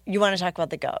 But you want to talk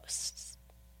about the ghosts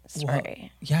story. Well,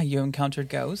 yeah, you encountered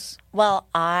ghosts? Well,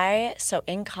 so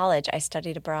in college, I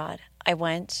studied abroad. I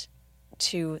went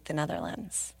to the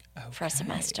Netherlands for a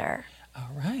semester. All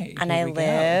right. And I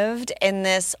lived in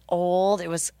this it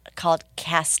was called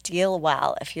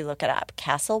Castelwell, if you look it up.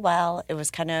 Castlewell. It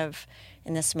was kind of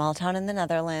in this small town in the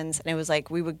Netherlands. And it was like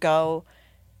we would go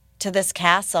to this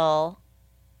castle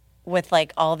with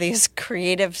like all these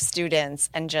creative students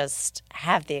and just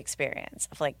have the experience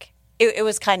of like, it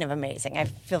was kind of amazing. I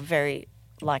feel very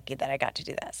lucky that I got to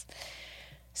do this.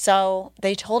 So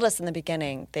they told us in the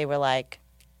beginning, they were like,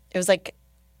 it was like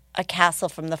a castle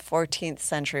from the 14th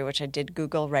century, which I did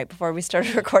Google right before we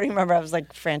started recording. Remember, I was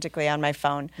like frantically on my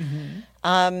phone.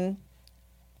 Mm-hmm.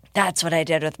 That's what I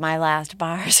did with my last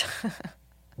bars.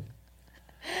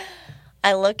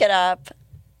 I look it up.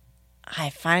 I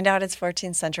find out it's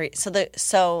 14th century.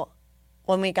 So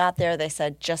when we got there, they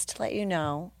said, just to let you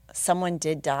know, someone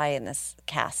did die in this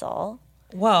castle.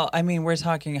 Well, I mean, we're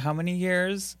talking how many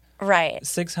years? Right.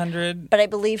 600? But I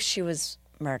believe she was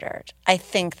murdered. I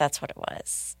think that's what it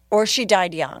was. Or she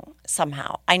died young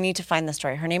somehow. I need to find the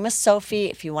story. Her name was Sophie,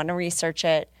 if you want to research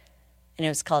it. And it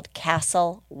was called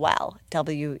Castlewell,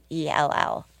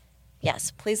 Well.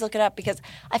 Yes, please look it up because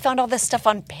I found all this stuff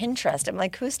on Pinterest. I'm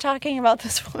like, who's talking about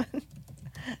this one?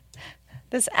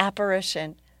 This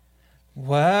apparition.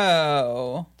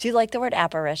 Whoa. Do you like the word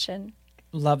apparition?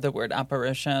 Love the word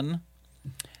apparition.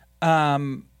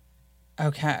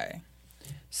 Okay.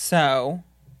 So,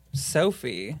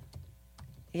 Sophie.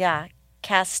 Yeah.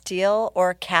 Castile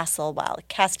or Castlewell.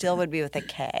 Castile would be with a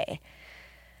K.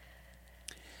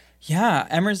 Yeah.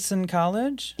 Emerson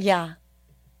College? Yeah.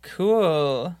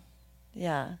 Cool.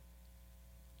 Yeah.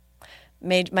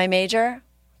 My major?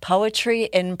 Poetry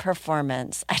in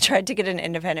performance. I tried to get an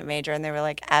independent major and they were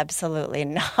like, absolutely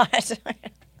not.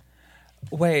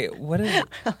 Wait, what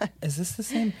is this the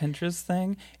same Pinterest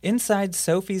thing? Inside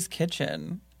Sophie's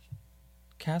kitchen.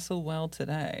 Castlewell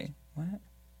today. What?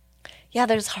 Yeah,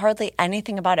 there's hardly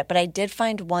anything about it. But I did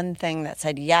find one thing that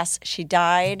said, yes, she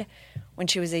died when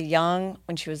she was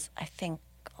I think,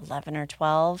 11 or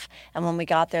 12. And when we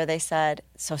got there, they said,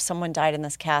 so someone died in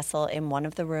this castle in one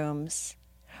of the rooms.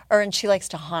 And she likes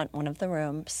to haunt one of the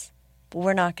rooms. But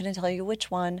we're not going to tell you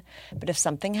which one. But if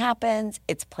something happens,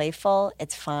 it's playful,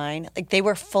 it's fine. Like, they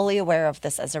were fully aware of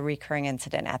this as a recurring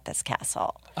incident at this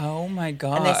castle. Oh, my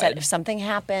God. And they said, if something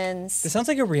happens... This sounds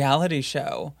like a reality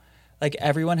show. Like,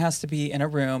 everyone has to be in a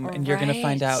room and you're going to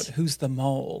find out who's the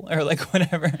mole or, like,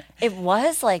 whatever. It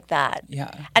was like that.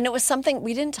 Yeah. And it was something,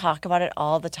 we didn't talk about it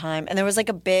all the time. And there was, like,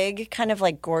 a big kind of,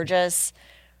 like, gorgeous...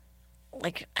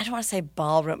 like, I don't want to say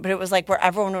ballroom, but it was like where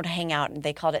everyone would hang out, and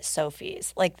they called it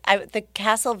Sophie's. Like, the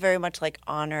castle very much like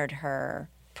honored her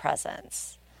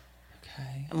presence,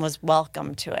 and was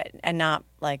welcome to it, and not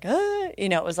like,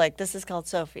 it was like, this is called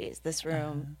Sophie's, this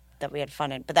room that we had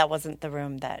fun in, but that wasn't the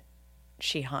room that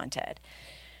she haunted.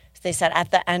 So they said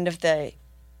at the end of the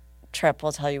trip,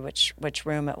 we'll tell you which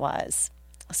room it was.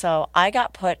 So I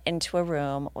got put into a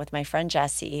room with my friend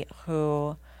Jessie,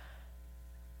 who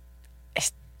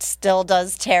still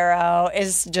does tarot,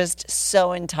 is just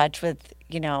so in touch with,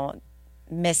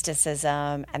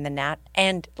 mysticism and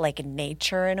and like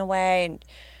nature in a way. And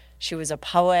she was a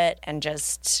poet, and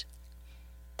just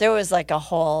there was like a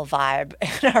whole vibe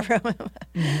in our room.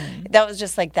 Mm-hmm. That was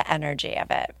just like the energy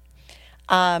of it.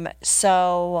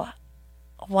 So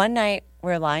one night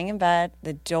we're lying in bed,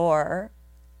 the door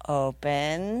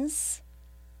opens,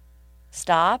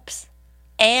 stops,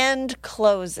 and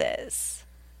closes.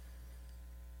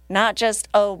 Not just,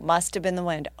 must have been the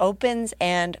wind. Opens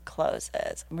and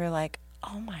closes. And we were like,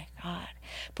 oh my God.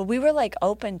 But we were like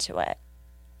open to it.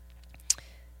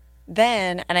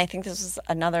 Then, and I think this was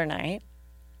another night,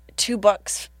 2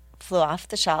 books flew off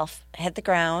the shelf, hit the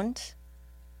ground.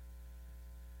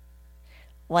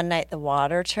 One night the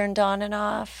water turned on and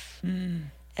off.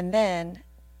 Mm. And then,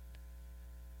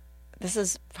 this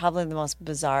is probably the most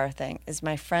bizarre thing, is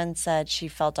my friend said she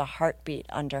felt a heartbeat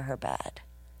under her bed.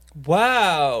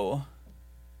 Wow.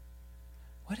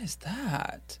 What is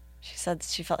that? She said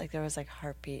she felt like there was like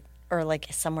heartbeat or like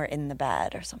somewhere in the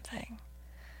bed or something.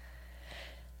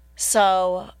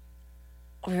 So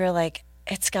we were like,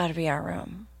 it's got to be our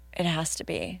room. It has to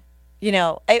be.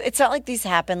 It's not like these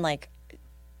happen like,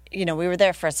 we were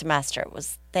there for a semester.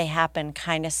 They happened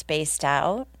kind of spaced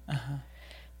out. Uh-huh.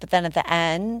 But then at the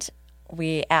end,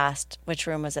 we asked which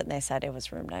room was it, and they said it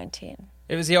was room 19.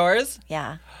 It was yours?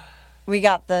 Yeah. We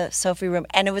got the Sophie room,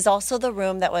 and it was also the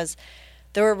room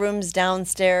there were rooms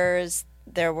downstairs.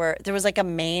 There was like a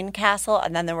main castle,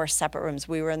 and then there were separate rooms.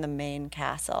 We were in the main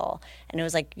castle, and it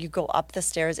was like you go up the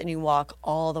stairs and you walk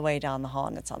all the way down the hall,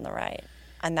 and it's on the right.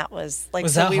 And that was like...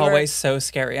 Was that hallway so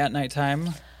scary at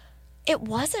nighttime? It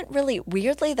wasn't really.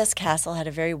 Weirdly, this castle had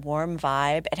a very warm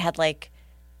vibe. It had like...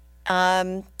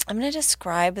 I'm going to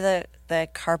describe the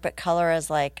carpet color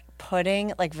as like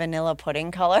pudding, like vanilla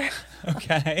pudding color.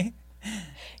 Okay.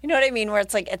 You know what I mean? Where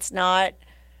it's like, it's not,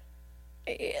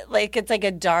 like, it's like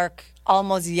a dark,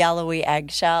 almost yellowy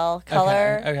eggshell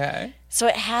color. Okay. So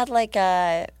it had like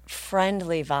a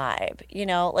friendly vibe,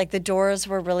 like the doors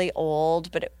were really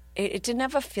old, but it didn't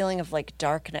have a feeling of like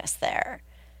darkness there.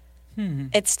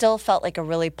 It still felt like a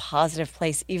really positive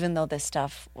place, even though this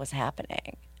stuff was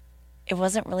happening. It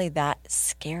wasn't really that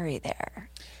scary there.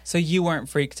 So you weren't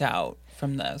freaked out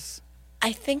from this?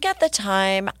 I think at the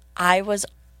time I was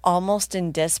almost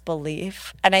in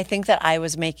disbelief. And I think that I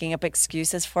was making up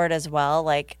excuses for it as well.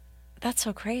 Like, that's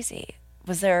so crazy.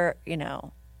 Was there,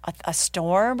 a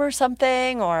storm or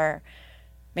something? Or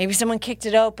maybe someone kicked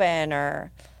it open?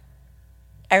 Or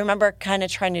I remember kind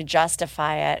of trying to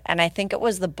justify it. And I think it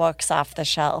was the books off the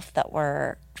shelf that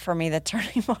were, for me, the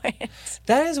turning point.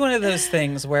 That is one of those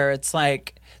things where it's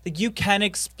like you can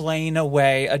explain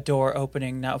away a door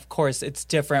opening. Now, of course, it's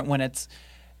different when it's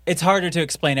harder to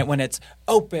explain it when it's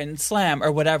open, slam,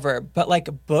 or whatever. But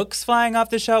like books flying off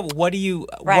the shelf, what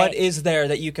is there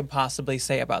that you can possibly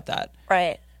say about that?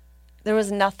 Right. There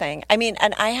was nothing. I mean,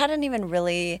 and I hadn't even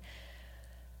really...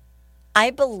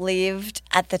 I believed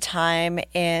at the time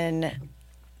in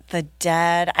the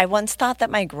dead. I once thought that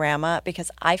my grandma, because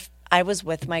I was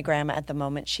with my grandma at the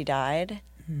moment she died,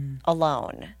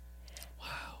 alone.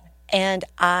 Wow. And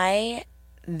I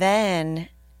then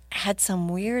had some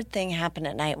weird thing happen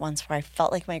at night once where I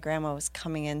felt like my grandma was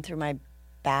coming in through my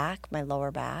back, my lower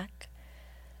back.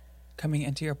 Coming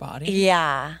into your body?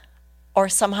 Yeah. or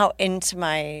somehow into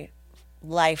my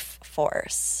life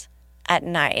force at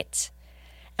night.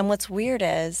 And what's weird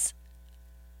is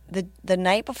the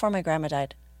night before my grandma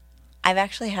died, I've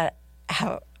actually had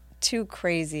 2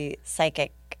 crazy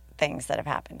psychic things that have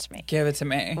happened to me. Give it to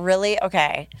me. Really?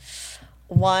 Okay.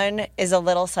 One is a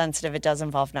little sensitive. It does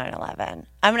involve 9/11.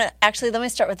 Let me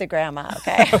start with the grandma,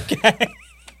 okay? Okay.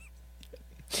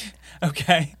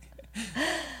 Okay.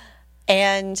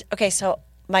 And, okay, so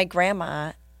my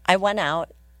grandma, I went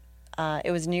out.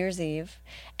 It was New Year's Eve,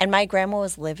 and my grandma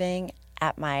was living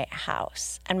at my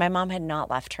house, and my mom had not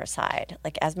left her side.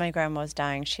 Like, as my grandma was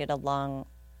dying, she had I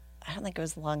don't think it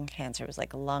was lung cancer. It was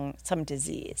like lung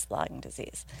disease.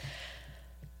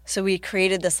 So we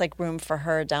created this like room for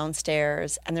her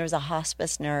downstairs, and there was a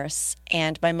hospice nurse,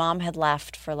 and my mom had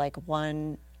left for like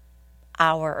 1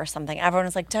 hour or something. Everyone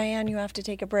was like, Diane, you have to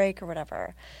take a break or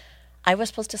whatever. I was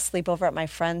supposed to sleep over at my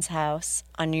friend's house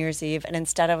on New Year's Eve, and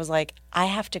instead I was like, I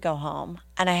have to go home.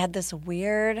 And I had this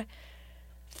weird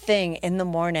thing in the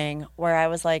morning where I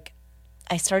was like,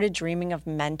 I started dreaming of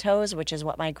Mentos, which is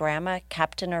what my grandma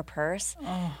kept in her purse.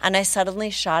 Oh. And I suddenly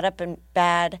shot up in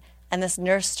bed, and this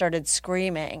nurse started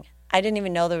screaming. I didn't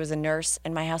even know there was a nurse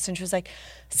in my house, and she was like,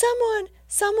 someone,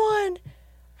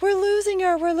 we're losing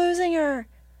her.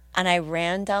 And I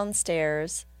ran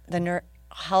downstairs. The nurse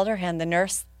held her hand. The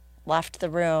nurse left the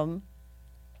room,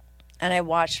 and I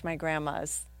watched my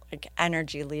grandma's like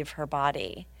energy leave her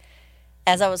body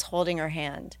as I was holding her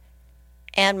hand.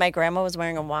 And my grandma was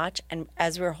wearing a watch, and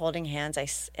as we were holding hands,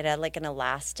 it had like an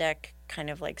elastic, kind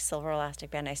of like silver elastic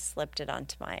band. I slipped it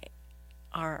onto my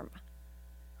arm.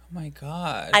 Oh my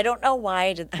God. I don't know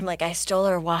why. I'm like, I stole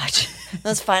her watch.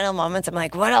 Those final moments, I'm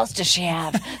like, what else does she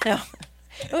have? No,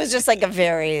 it was just like a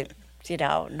very,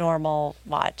 normal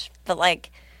watch. But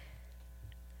like,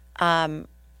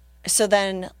 so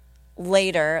then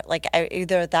later, like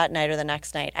either that night or the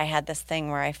next night, I had this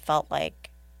thing where I felt like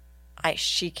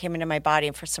she came into my body,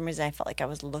 and for some reason I felt like I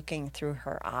was looking through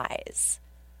her eyes.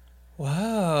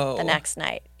 Whoa. The next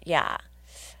night, yeah.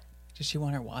 Did she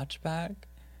want her watch back?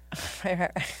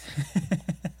 Right.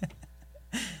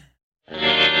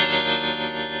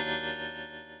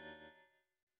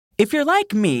 If you're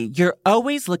like me, you're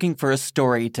always looking for a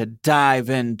story to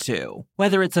dive into.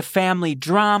 Whether it's a family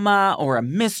drama or a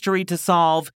mystery to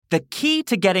solve, the key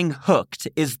to getting hooked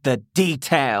is the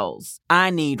details. I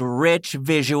need rich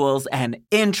visuals and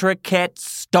intricate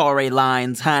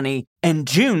storylines, honey. And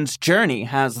June's Journey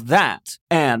has that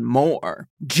and more.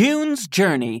 June's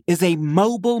Journey is a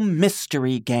mobile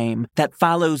mystery game that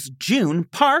follows June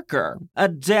Parker, a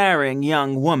daring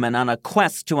young woman on a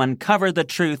quest to uncover the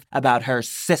truth about her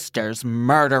sister's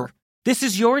murder. This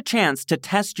is your chance to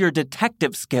test your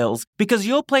detective skills because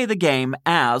you'll play the game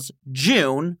as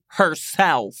June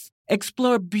herself.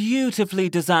 Explore beautifully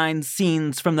designed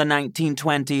scenes from the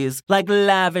 1920s, like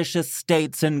lavish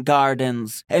estates and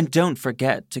gardens. And don't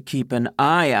forget to keep an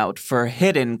eye out for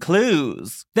hidden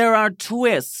clues. There are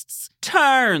twists,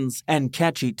 turns, and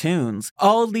catchy tunes,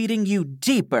 all leading you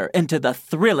deeper into the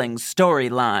thrilling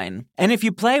storyline. And if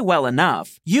you play well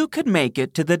enough, you could make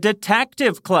it to the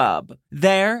Detective Club.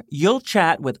 There, you'll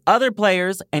chat with other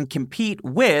players and compete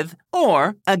with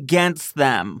or against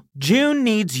them. June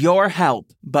needs your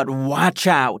help, but watch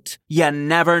out. You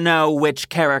never know which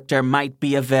character might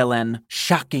be a villain.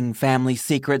 Shocking family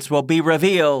secrets will be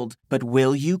revealed, but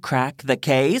will you crack the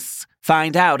case?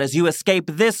 Find out as you escape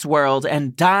this world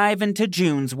and dive into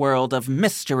June's world of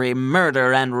mystery,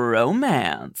 murder, and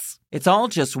romance. It's all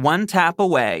just one tap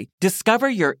away. Discover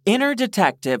your inner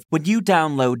detective when you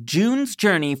download June's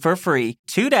Journey for free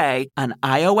today on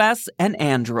iOS and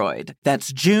Android.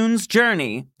 That's June's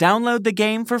Journey. Download the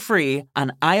game for free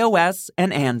on iOS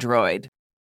and Android.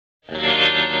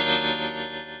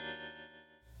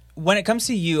 When it comes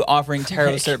to you offering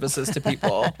tarot services to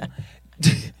people,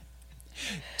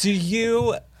 do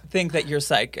you think that you're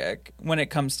psychic when it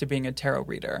comes to being a tarot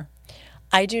reader?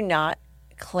 I do not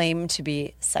claim to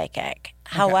be psychic.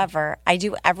 Okay. However, I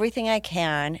do everything I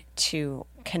can to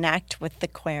connect with the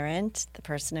querent, the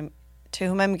person to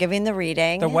whom I'm giving the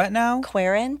reading. The what now?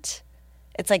 Querent.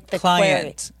 It's like the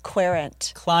client.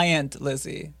 Querent. Client,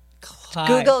 Lizzy.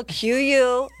 Google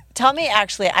QU. Tell me,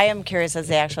 actually, I am curious as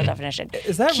the actual definition.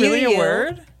 Is that really a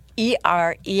word?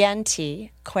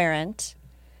 ERENT, querent.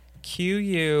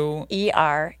 QUERENT.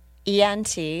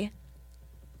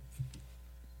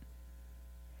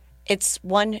 It's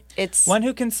one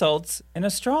who consults an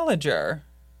astrologer.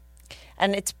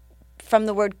 And it's from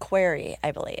the word query,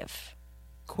 I believe.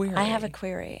 Query. I have a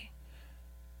query.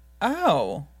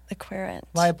 Oh. The querent.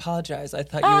 Well, I apologize. I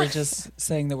thought you were just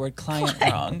saying the word client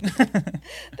wrong. That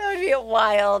would be a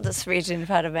wild speech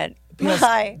impediment.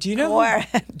 My do you know poor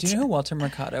do you know who Walter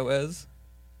Mercado is?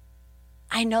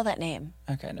 I know that name.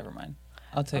 Okay, never mind.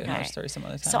 I'll tell you another story some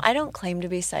other time. So I don't claim to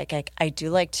be psychic. I do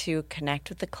like to connect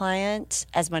with the client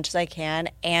as much as I can,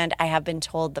 and I have been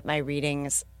told that my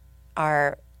readings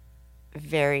are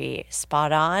very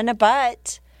spot on,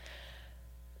 but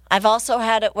I've also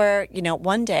had it where,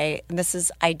 one day,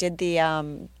 and I did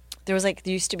there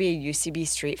used to be a UCB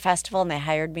street festival, and they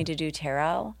hired me to do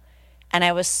tarot, and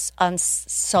I was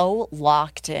so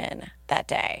locked in that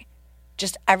day.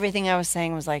 Just everything I was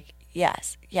saying was like,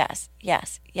 yes, yes,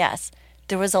 yes, yes.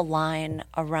 There was a line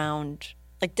around,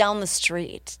 like down the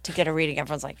street to get a reading.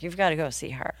 Everyone's like, you've got to go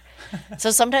see her.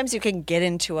 So sometimes you can get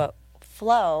into a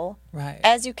flow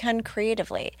as you can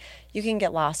creatively. You can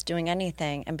get lost doing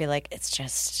anything and be like, it's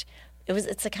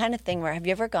the kind of thing where, have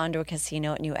you ever gone to a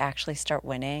casino and you actually start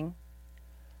winning?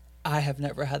 I have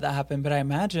never had that happen, but I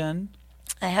imagine.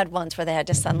 I had once where they had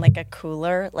to send like a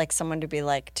cooler, like someone to be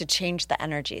like, to change the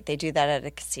energy. They do that at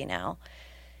a casino.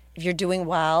 If you're doing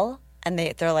well, and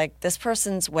they're like, this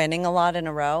person's winning a lot in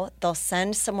a row, they'll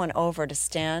send someone over to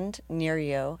stand near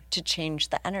you to change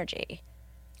the energy.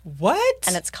 What?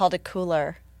 And it's called a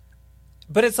cooler.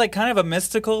 But it's like kind of a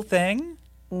mystical thing?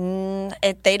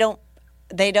 They don't,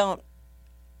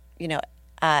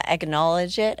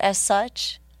 acknowledge it as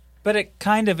such. But it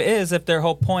kind of is if their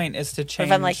whole point is to change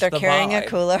If I'm like, they're carrying vibe. a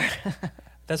cooler.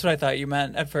 That's what I thought you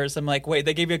meant at first. I'm like, wait,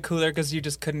 they gave you a cooler because you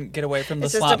just couldn't get away from the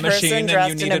It's slot just a person machine and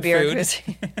dressed you in a needed beer food.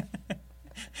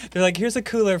 They're like, here's a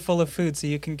cooler full of food so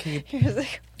you can keep...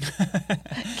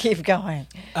 Keep going.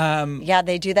 Yeah,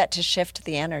 they do that to shift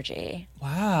the energy.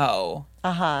 Wow.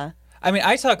 Uh-huh. I mean,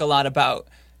 I talk a lot about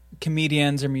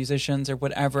comedians or musicians or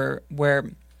whatever, where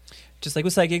just like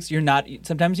with psychics,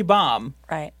 sometimes you bomb.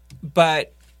 Right.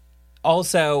 But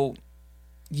also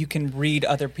you can read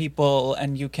other people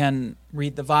and you can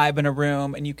read the vibe in a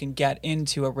room and you can get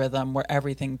into a rhythm where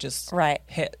everything just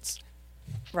hits.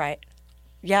 Right.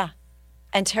 Yeah.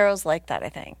 And tarot's like that, I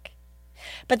think.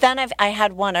 But then I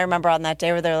had one, I remember on that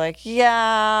day where they're like,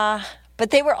 yeah,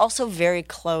 but they were also very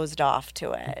closed off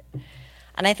to it.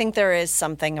 And I think there is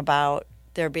something about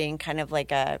there being kind of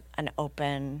like an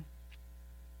open,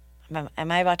 am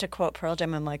I about to quote Pearl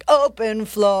Jam? I'm like, open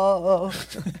flow.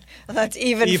 That's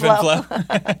even flow.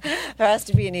 There has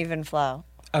to be an even flow.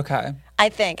 Okay. I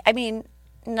think. I mean,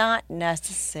 not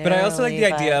necessarily. But I also like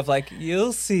the idea of like,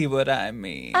 you'll see what I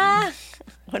mean.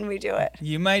 When we do it.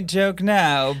 You might joke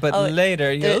now, but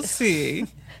later you'll see.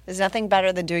 There's nothing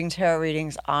better than doing tarot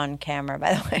readings on camera,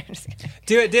 by the way.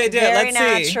 Do it. Very Let's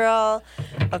see. natural.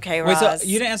 Okay, Roz. Wait, so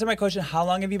you didn't answer my question. How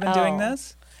long have you been doing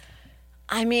this?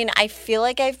 I mean, I feel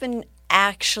like I've been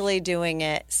actually doing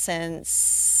it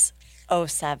since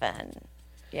 2007.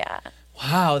 Yeah.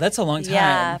 Wow, that's a long time.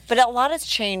 Yeah, but a lot has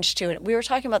changed too. We were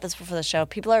talking about this before the show.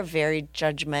 People are very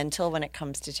judgmental when it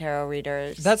comes to tarot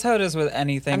readers. That's how it is with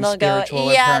anything and spiritual go,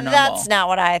 or yeah, paranormal. that's not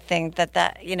what I think.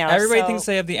 Everybody thinks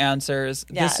they have the answers.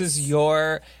 Yes. This is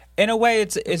in a way,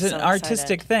 it's so an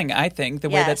artistic thing, I think, the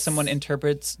way that someone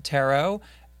interprets tarot.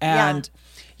 And,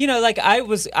 like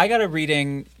I got a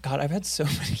reading. God, I've had so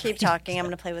many. Keep talking. I'm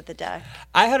going to play with the deck.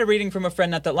 I had a reading from a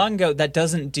friend not that long ago that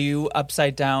doesn't do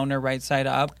upside down or right side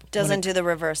up. Doesn't do the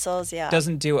reversals, yeah.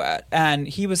 Doesn't do it. And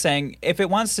he was saying, if it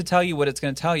wants to tell you what it's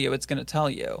going to tell you, it's going to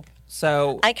tell you.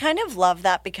 So I kind of love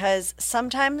that because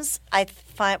sometimes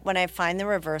when I find the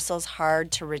reversals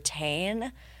hard to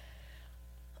retain,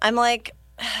 I'm like,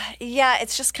 yeah,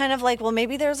 it's just kind of like, well,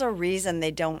 maybe there's a reason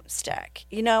they don't stick.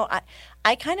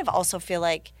 I kind of also feel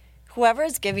like whoever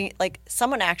is giving, like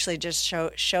someone actually just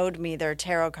showed me their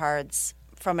tarot cards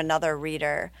from another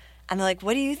reader. And they're like,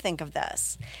 what do you think of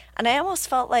this? And I almost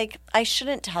felt like I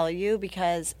shouldn't tell you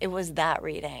because it was that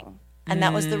reading. And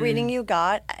that was the reading you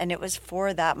got, and it was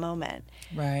for that moment.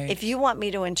 Right. If you want me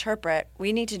to interpret,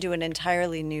 we need to do an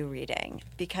entirely new reading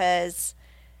because,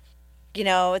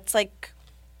 it's like,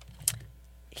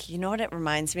 you know what it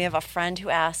reminds me of? A friend who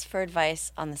asked for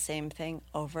advice on the same thing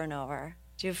over and over.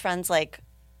 Do you have friends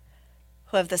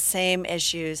who have the same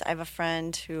issues? I have a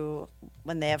friend who,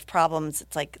 when they have problems,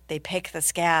 it's like they pick the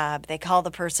scab. They call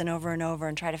the person over and over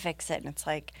and try to fix it. And it's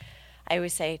like, I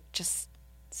always say, just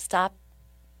stop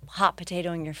hot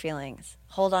potatoing your feelings.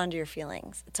 Hold on to your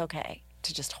feelings. It's okay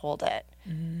to just hold it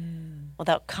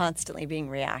without constantly being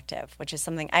reactive, which is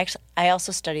something I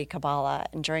also study Kabbalah,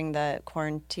 and during the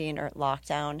quarantine or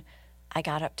lockdown, I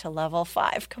got up to level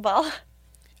 5 Kabbalah.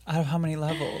 Out of how many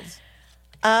levels?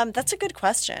 That's a good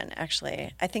question,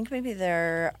 actually. I think maybe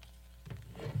there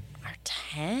are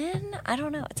 10. I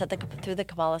don't know. It's through the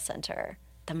Kabbalah Center,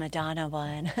 the Madonna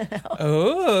one.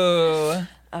 Oh.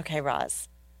 Okay, Roz.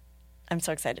 I'm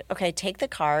so excited. Okay, take the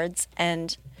cards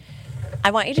and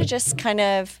I want you to just kind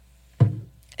of,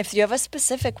 if you have a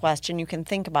specific question, you can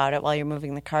think about it while you're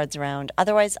moving the cards around.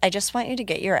 Otherwise, I just want you to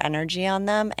get your energy on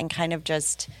them and kind of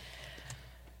just,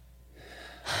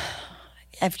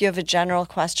 if you have a general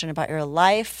question about your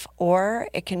life, or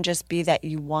it can just be that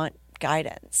you want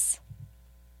guidance.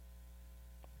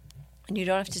 And you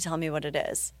don't have to tell me what it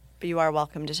is, but you are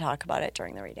welcome to talk about it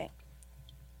during the reading.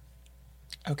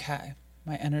 Okay.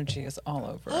 My energy is all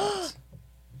over it.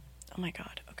 Oh my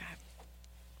God. Okay.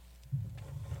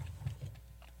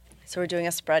 So we're doing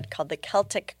a spread called the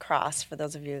Celtic Cross for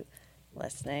those of you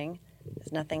listening.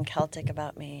 There's nothing Celtic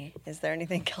about me. Is there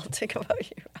anything Celtic about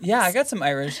you, Roz? Yeah, I got some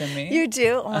Irish in me. You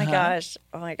do? Oh my gosh.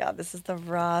 Oh my God. This is the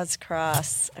Roz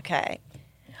Cross. Okay.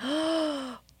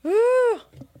 Ooh. Ooh.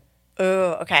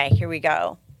 Okay. Here we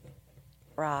go.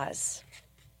 Roz.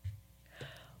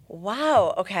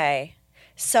 Wow. Okay.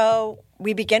 So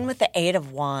we begin with the Eight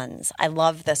of Wands. I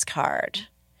love this card.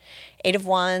 Eight of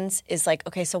Wands is like,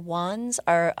 okay, so wands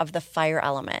are of the fire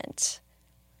element.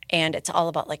 And it's all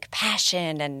about like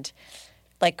passion and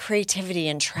like creativity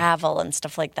and travel and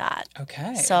stuff like that.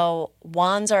 Okay. So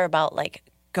wands are about like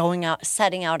going out,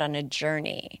 setting out on a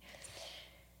journey.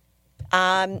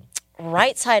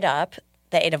 Right side up,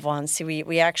 the Eight of Wands. See,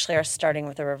 we actually are starting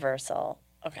with a reversal.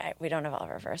 Okay, we don't have all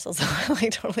reversals. I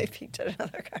like totally peeked at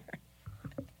another card.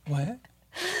 What?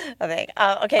 I think.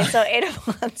 Okay, so Eight of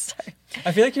Wands. Sorry.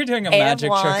 I feel like you're doing a Eight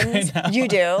magic of trick Wands. right now. You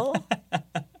do?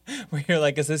 Where you're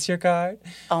like, is this your card?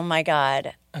 Oh my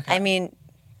God. Okay. I mean,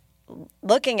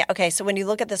 so when you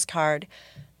look at this card,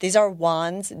 these are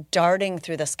wands darting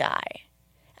through the sky.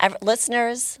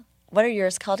 Listeners, what are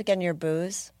yours called again? Your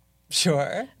boos?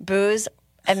 Sure. Boos.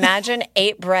 Imagine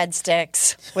 8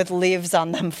 breadsticks with leaves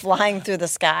on them flying through the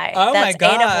sky. Oh That's my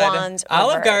God. Eight of Wands.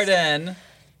 Olive reversed. Garden.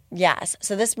 Yes.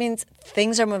 So this means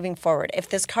things are moving forward. If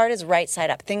this card is right side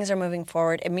up, things are moving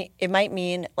forward. It might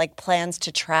mean like plans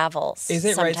to travel Is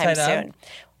it sometime right side soon. up?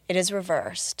 It is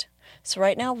reversed. So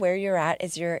right now where you're at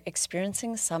is you're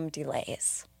experiencing some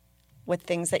delays with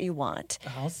things that you want.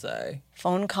 I'll say.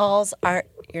 Phone calls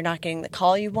you're not getting the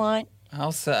call you want.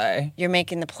 I'll say. You're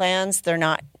making the plans. They're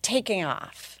not taking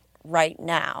off right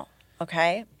now.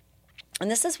 Okay? And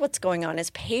this is what's going on is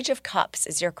Page of Cups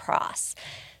is your cross.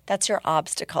 That's your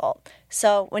obstacle.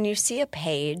 So when you see a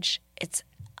page, it's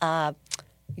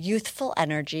youthful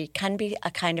energy, can be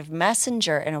a kind of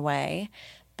messenger in a way,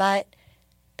 but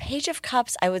Page of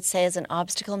Cups, I would say, as an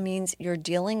obstacle means you're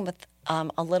dealing with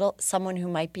someone who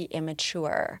might be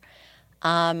immature,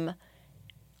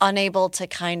 unable to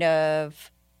kind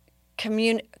of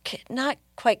not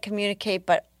quite communicate,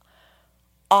 but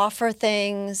offer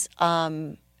things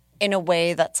in a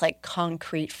way that's like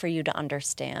concrete for you to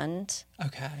understand.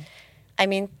 Okay. I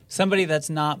mean, Somebody that's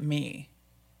not me.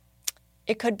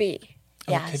 it could be.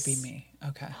 Oh, Yes. it could be me.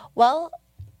 Okay. Well,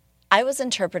 I was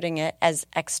interpreting it as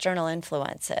external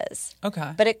influences,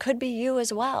 Okay. but it could be you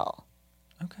as well.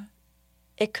 Okay.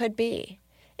 It could be.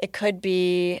 It could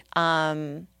be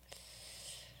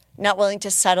not willing to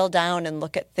settle down and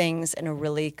look at things in a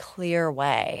really clear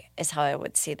way is how I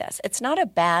would see this. It's not a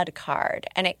bad card.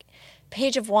 And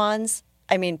Page of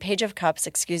Cups,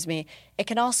 it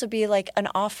can also be like an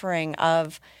offering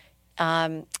of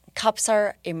cups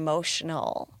are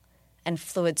emotional and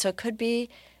fluid. So it could be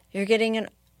you're getting an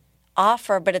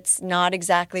offer, but it's not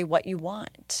exactly what you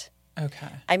want. Okay.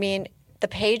 I mean, the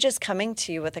page is coming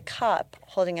to you with a cup,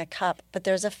 holding a cup, but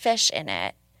there's a fish in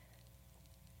it.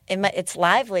 It's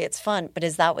lively, it's fun, but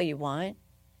is that what you want?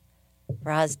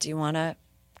 Roz, do you want a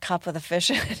cup with a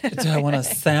fish in it? Do I want a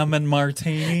salmon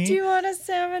martini? Do you want a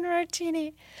salmon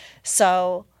martini?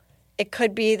 So it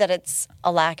could be that it's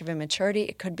a lack of immaturity.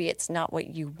 It could be it's not what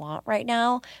you want right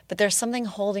now, but there's something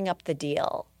holding up the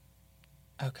deal.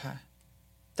 Okay.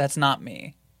 That's not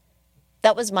me.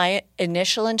 That was my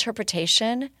initial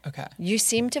interpretation. Okay. You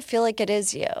seem to feel like it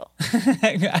is you.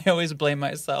 I always blame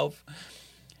myself.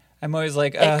 I'm always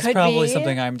like, it's could probably be.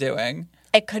 something I'm doing.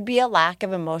 It could be a lack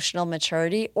of emotional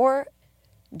maturity or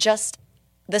just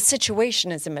the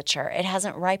situation is immature. It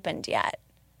hasn't ripened yet.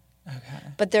 Okay.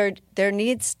 But there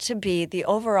needs to be, the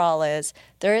overall is,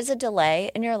 there is a delay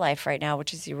in your life right now,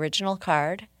 which is the original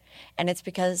card, and it's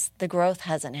because the growth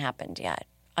hasn't happened yet.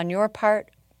 On your part,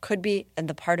 could be in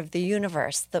the part of the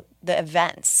universe, the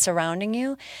events surrounding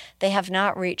you, they have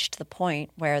not reached the point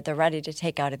where they're ready to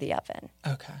take out of the oven.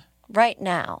 Okay. Right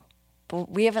now. But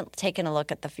we haven't taken a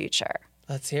look at the future.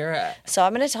 Let's hear it. So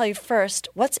I'm going to tell you first,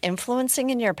 what's influencing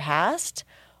in your past?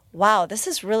 Wow, this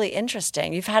is really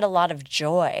interesting. You've had a lot of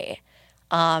joy.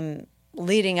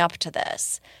 leading up to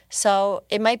this. So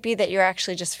it might be that you're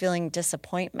actually just feeling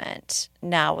disappointment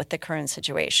now with the current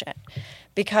situation,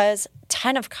 because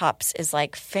 10 of Cups is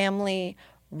like family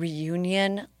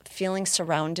reunion, feeling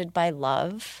surrounded by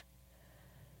love.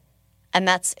 And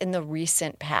that's in the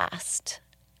recent past.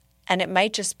 And it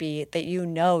might just be that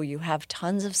you have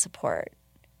tons of support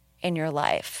in your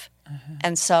life.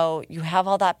 And so you have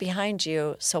all that behind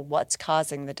you. So what's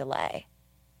causing the delay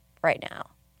right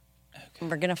now? Okay.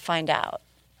 And we're going to find out.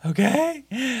 Okay.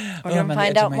 We're going to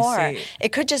find out more.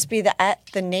 It could just be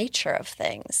the nature of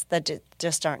things that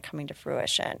just aren't coming to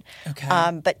fruition. Okay.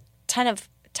 But 10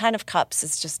 of Cups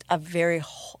is just a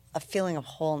feeling of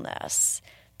wholeness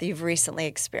that you've recently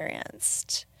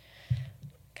experienced.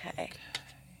 Okay.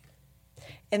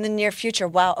 In the near future,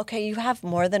 wow, okay, you have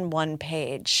more than one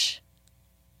page.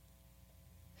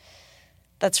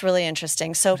 That's really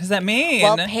interesting. So what does that mean?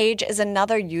 Well, page is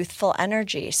another youthful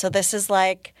energy. So this is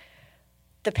like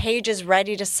the page is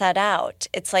ready to set out.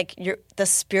 It's like the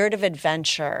spirit of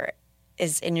adventure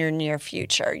is in your near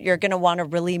future. You're going to want to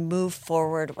really move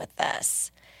forward with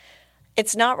this.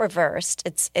 It's not reversed.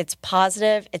 It's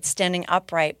positive. It's standing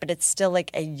upright, but it's still like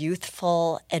a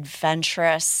youthful,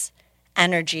 adventurous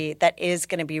energy that is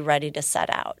going to be ready to set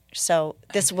out. So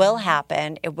this will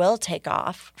happen. It will take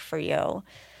off for you.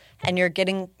 And you're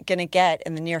going to get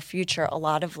in the near future a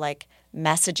lot of like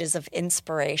messages of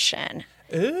inspiration.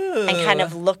 Ooh. And kind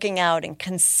of looking out and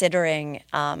considering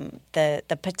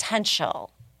the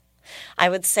potential. I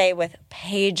would say with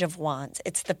Page of Wands,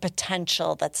 it's the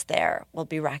potential that's there will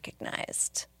be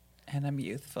recognized. And I'm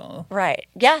youthful. Right.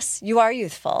 Yes, you are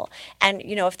youthful. And,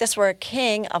 if this were a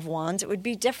King of Wands, it would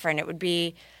be different. It would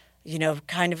be,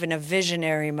 kind of in a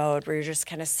visionary mode where you're just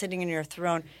kind of sitting in your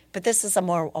throne. But this is a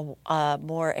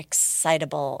more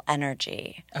excitable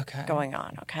energy going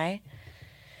on, okay?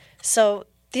 So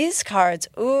these cards,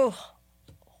 ooh,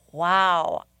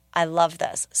 wow. I love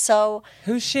this. So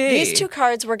who's she? These two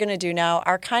cards we're going to do now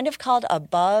are kind of called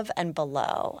above and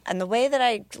below. And the way that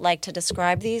I like to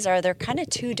describe these are they're kind of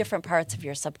two different parts of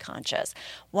your subconscious.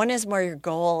 One is more your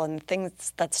goal and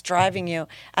things that's driving you.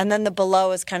 And then the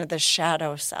below is kind of the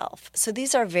shadow self. So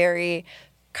these are very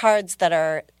cards that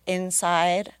are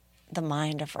inside the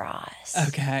mind of Roz.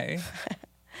 Okay.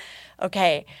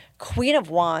 Okay. Queen of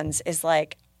Wands is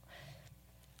like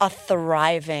a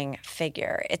thriving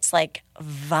figure. It's like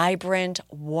vibrant,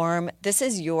 warm. This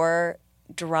is your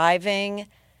driving.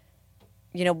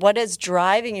 What is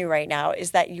driving you right now is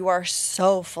that you are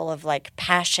so full of like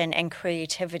passion and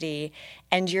creativity,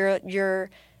 and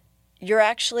you're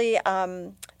actually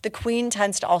the queen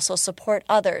tends to also support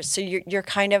others. So you're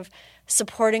kind of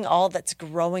supporting all that's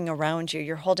growing around you.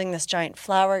 You're holding this giant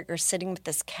flower. You're sitting with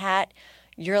this cat.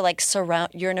 You're like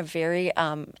you're in a very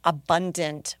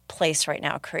abundant place right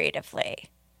now creatively.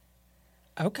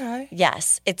 Okay.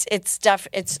 Yes, it's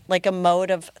like a mode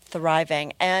of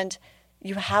thriving, and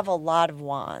you have a lot of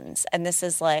wands, and this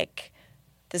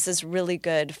is really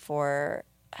good for.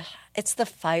 It's the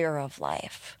fire of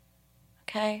life.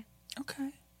 Okay.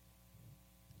 Okay.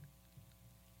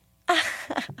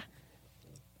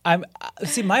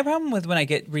 See, my problem with when I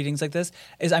get readings like this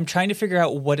is I'm trying to figure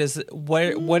out what does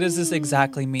this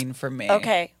exactly mean for me.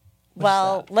 Okay.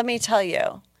 Let me tell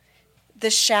you. The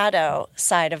shadow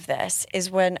side of this is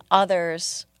when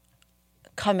others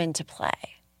come into play.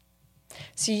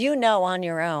 So on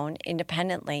your own,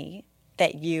 independently,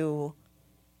 that you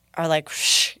are like,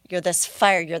 you're this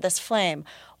fire, you're this flame.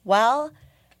 Well,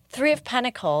 3 of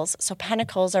Pentacles, so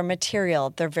Pentacles are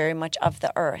material. They're very much of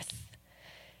the earth.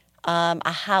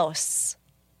 A house,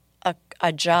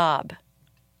 a job.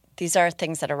 These are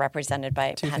things that are represented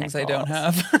by Two Pentacles. things I don't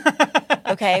have.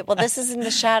 Okay, well, this is in the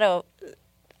shadow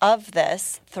of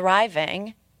this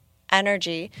thriving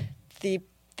energy.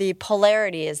 The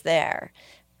polarity is there.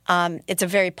 It's a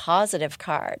very positive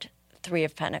card, 3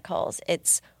 of Pentacles.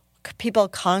 It's people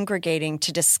congregating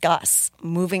to discuss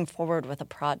moving forward with a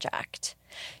project.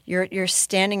 You're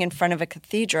standing in front of a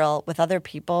cathedral with other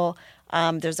people.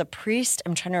 There's a priest.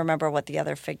 I'm trying to remember what the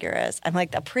other figure is. I'm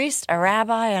like a priest, a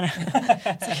rabbi, and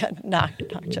it's like a knock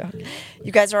joke.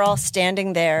 You guys are all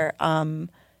standing there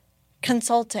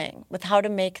consulting with how to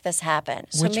make this happen.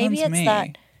 So Which maybe one's it's me?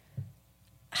 that.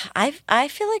 I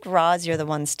feel like Roz, you're the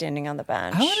one standing on the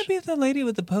bench. I want to be the lady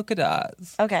with the polka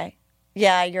dots. Okay.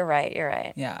 Yeah, you're right. You're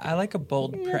right. Yeah, I like a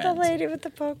bold You're print. the lady with the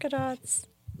polka dots.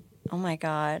 Oh my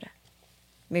God.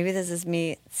 Maybe this is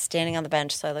me standing on the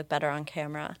bench so I look better on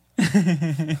camera.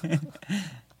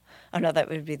 Oh, no, that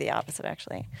would be the opposite,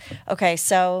 actually. Okay,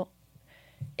 so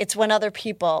it's when other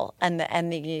people and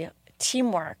the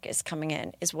teamwork is coming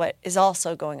in is what is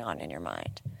also going on in your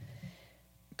mind.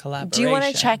 collaboration. Do you want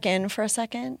to check in for a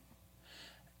second?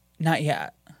 Not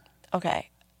yet. Okay.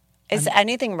 Is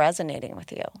anything resonating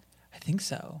with you? I think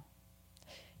so.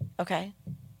 Okay.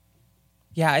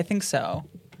 Yeah, I think so.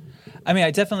 I mean,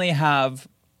 I definitely have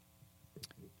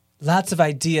lots of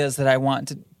ideas that I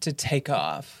want to take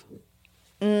off.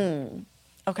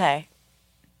 Okay.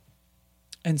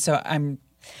 And so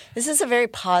This is a very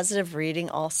positive reading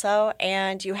also,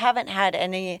 and you haven't had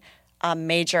any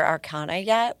major arcana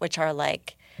yet, which are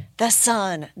like the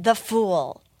Sun, the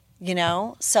Fool,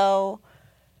 So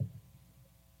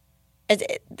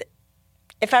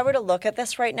if I were to look at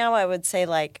this right now, I would say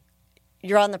like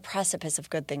you're on the precipice of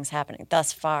good things happening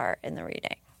thus far in the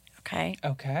reading, okay?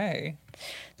 Okay.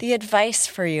 The advice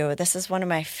for you, this is one of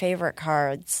my favorite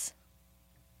cards.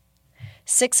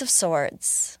 6 of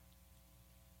Swords.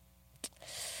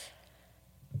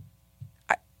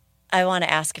 I want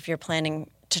to ask if you're planning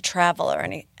to travel or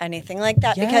anything like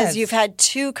that, because you've had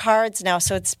 2 cards now,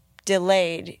 so it's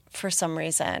delayed for some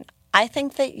reason. I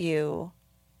think that you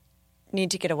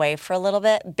need to get away for a little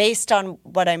bit based on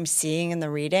what I'm seeing in the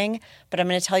reading, but I'm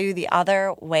going to tell you the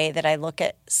other way that I look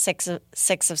at six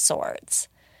of Swords.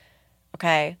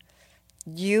 Okay?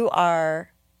 You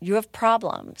have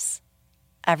problems.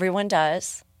 Everyone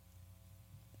does.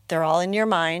 They're all in your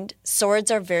mind.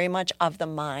 Swords are very much of the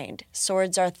mind.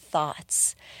 Swords are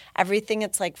thoughts. Everything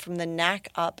it's like from the neck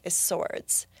up is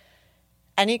swords.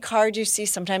 Any card you see,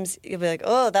 sometimes you'll be like,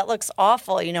 oh, that looks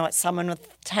awful. It's someone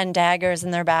with 10 daggers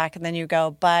in their back. And then you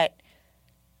go, but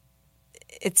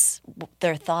it's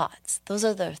their thoughts. Those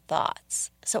are their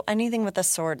thoughts. So anything with a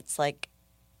sword, it's like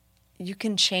you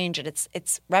can change it.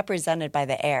 It's represented by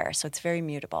the air, so it's very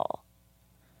mutable.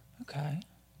 Okay.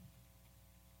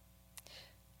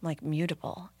 Like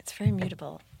mutable. It's very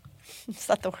mutable. Is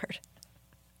that the word?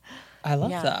 I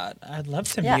love that. I'd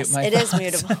love to mute my thoughts. Yes,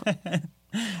 it is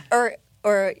mutable.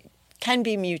 or can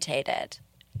be mutated.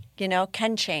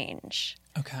 Can change.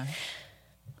 Okay.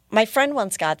 My friend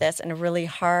once got this in a really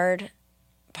hard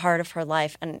part of her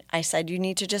life, and I said, you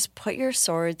need to just put your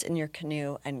swords in your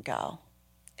canoe and go.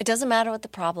 It doesn't matter what the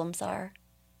problems are.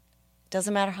 It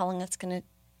doesn't matter how long it's going to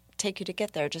take you to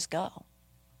get there. Just go.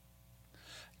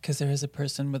 Because there is a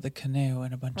person with a canoe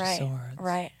and a bunch of swords.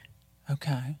 Right.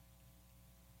 Okay.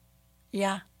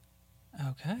 Yeah.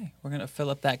 Okay. We're going to fill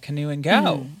up that canoe and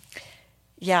go.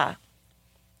 Yeah.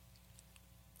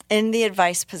 In the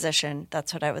advice position,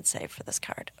 that's what I would say for this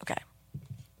card. Okay.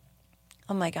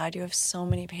 Oh my God, you have so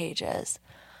many pages.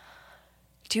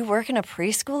 Do you work in a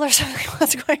preschool or something?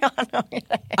 What's going on?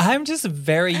 I'm just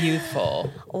very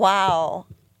youthful. Wow.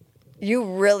 You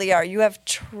really are. You have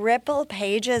triple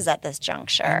pages at this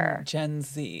juncture. I'm Gen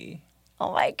Z.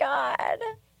 Oh my God.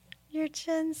 You're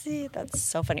Gen Z. That's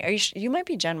so funny. Are you might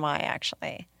be Gen Y,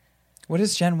 actually. What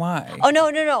is Gen Y? Oh,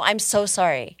 no. I'm so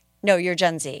sorry. No, you're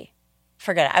Gen Z.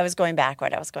 Forget it. I was going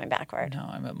backward. No,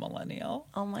 I'm a millennial.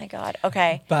 Oh my God.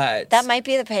 Okay. But that might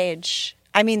be the page.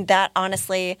 I mean, that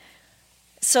honestly.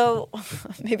 So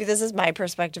maybe this is my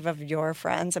perspective of your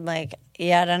friends. I'm like,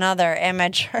 yet another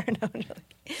amateur.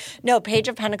 No, Page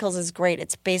of Pentacles is great.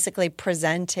 It's basically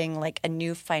presenting like a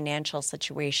new financial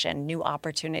situation, new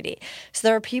opportunity. So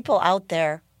there are people out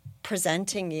there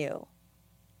presenting you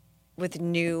with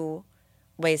new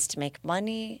ways to make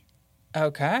money.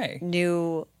 Okay.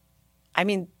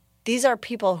 These are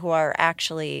people who are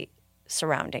actually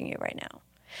surrounding you right now.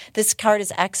 This card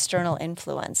is external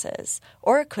influences.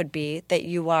 Or it could be that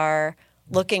you are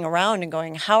looking around and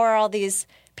going, how are all these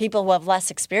people who have less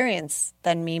experience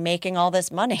than me making all this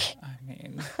money? I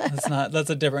mean, that's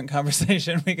a different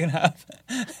conversation we can have.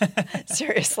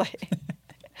 Seriously.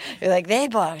 You're like, they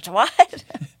booked. What?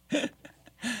 Okay.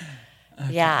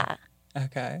 Yeah.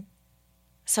 Okay.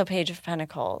 So Page of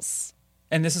Pentacles.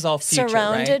 And this is all future,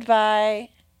 surrounded right? by...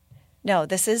 No,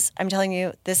 I'm telling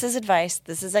you, this is advice.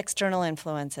 This is external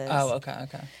influences. Oh, okay.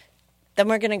 Then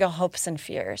we're going to go hopes and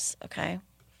fears, okay?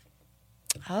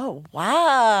 Oh,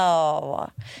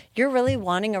 wow. You're really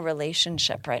wanting a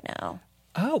relationship right now.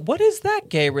 Oh, what is that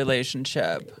gay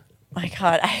relationship? My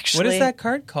God, what is that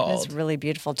card called? It's really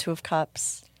beautiful. 2 of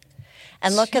Cups.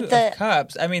 And look Two at the... of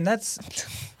Cups. I mean, that's...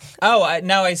 Oh,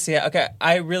 now I see it. Okay,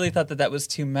 I really thought that was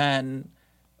 2 men...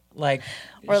 Like,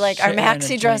 we're like, our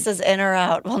maxi dress is in or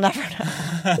out. We'll never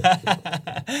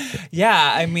know.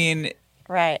 Yeah, I mean,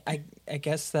 right. I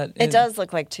guess that it does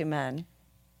look like 2 men.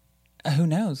 Who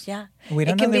knows? Yeah, we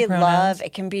don't know their pronouns. It can be love.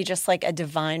 It can be just like a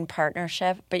divine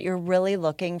partnership. But you're really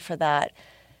looking for that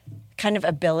kind of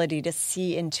ability to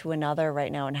see into another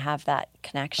right now and have that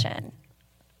connection.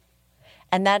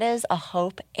 And that is a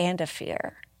hope and a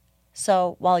fear.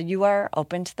 So while you are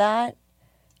open to that,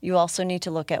 you also need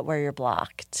to look at where you're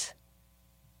blocked.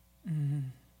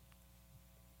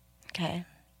 Okay.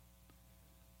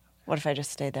 What if I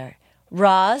just stayed there?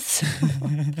 Roz,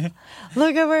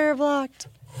 look at where you're blocked.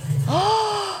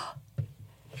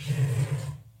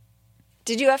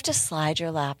 Did you have to slide your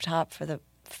laptop for the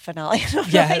finale?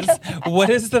 Yes. What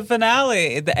is the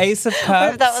finale? The Ace of What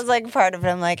Cups? if that was like part of it?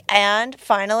 I'm like, and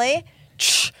finally,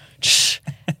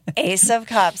 Ace of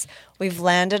Cups. We've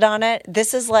landed on it.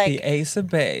 This is like the Ace of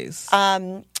Base.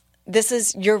 this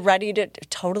is, you're ready to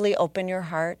totally open your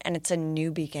heart, and it's a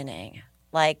new beginning.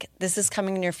 Like, this is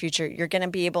coming in your future. You're going to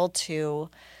be able to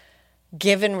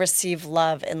give and receive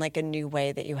love in like a new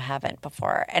way that you haven't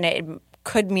before. And it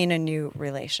could mean a new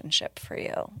relationship for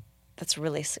you. That's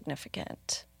really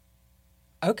significant.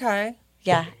 Okay.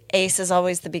 Yeah. Ace is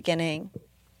always the beginning.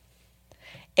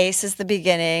 Ace is the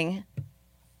beginning.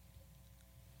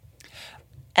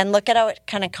 And look at how it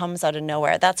kind of comes out of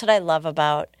nowhere. That's what I love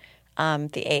about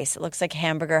the ace. It looks like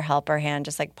hamburger helper hand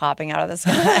just like popping out of the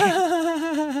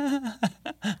sky.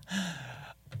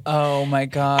 Oh, my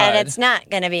God. And it's not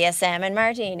going to be a salmon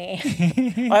martini.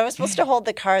 Well, I was supposed to hold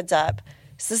the cards up.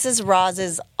 So this is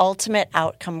Roz's ultimate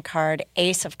outcome card,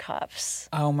 Ace of Cups.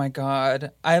 Oh, my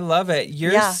God. I love it.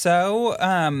 You're Yeah. so...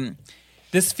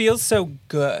 this feels so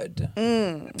good.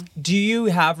 Do you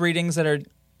have readings that are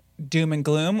doom and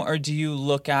gloom, or do you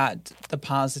look at the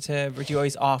positive, or do you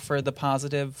always offer the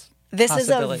positive This is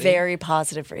a possibility? very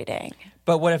positive reading.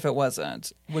 But what if it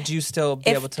wasn't? Would you still be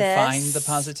If able to find the this-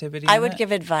 positivity I in would it?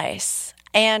 give advice.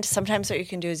 And sometimes what you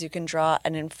can do is you can draw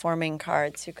an informing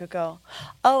card. So you could go,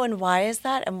 oh, and why is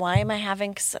that? And why am I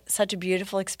having such a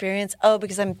beautiful experience? Oh,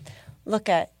 because look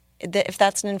at, if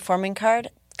that's an informing card,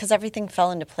 because everything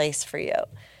fell into place for you.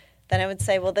 Then I would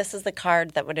say, well, this is the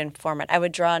card that would inform it. I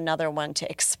would draw another one to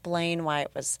explain why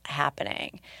it was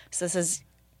happening. So this is,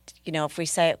 if we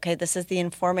say, okay, this is the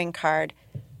informing card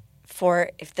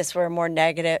for if this were more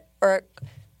negative, or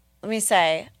let me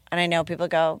say, and I know people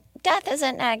go, death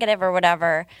isn't negative or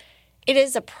whatever. It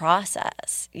is a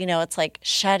process. It's like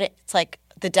it's like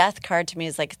the death card to me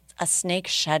is like a snake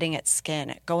shedding its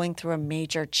skin, going through a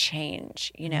major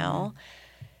change,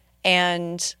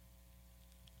 And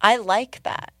I like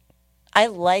that. I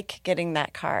like getting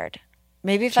that card.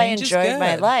 Maybe if Change I is enjoyed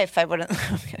my good. life, I wouldn't.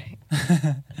 I'm kidding.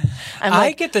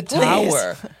 I get the "Please."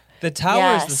 tower. The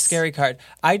tower is the Yes. scary card.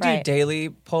 I do Right. daily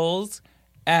pulls,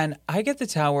 and I get the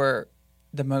tower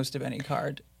the most of any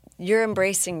card. You're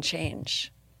embracing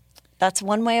change. That's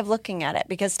one way of looking at it,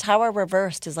 because tower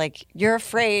reversed is like you're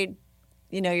afraid,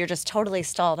 you're just totally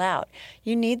stalled out.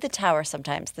 You need the tower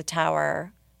sometimes. The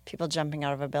tower, people jumping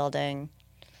out of a building.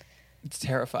 It's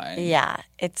terrifying. Yeah,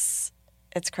 it's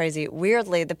crazy.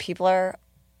 Weirdly, the people are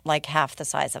like half the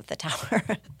size of the tower.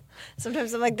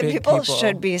 Sometimes I'm like, the Big people people.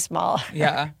 should be smaller.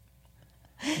 Yeah.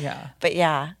 Yeah. But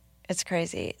yeah, it's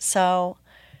crazy. So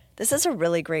this is a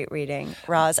really great reading,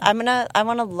 Roz. I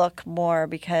want to look more,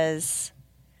 because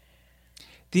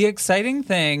The exciting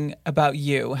thing about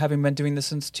you, having been doing this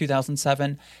since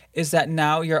 2007, is that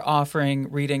now you're offering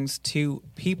readings to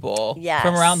people Yes.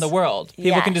 from around the world.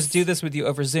 People can Yes. just do this with you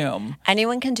over Zoom.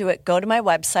 anyone can do it. Go to my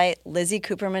website,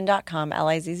 LizzyCooperman.com,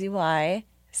 LIZZYCOO.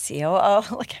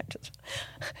 Look,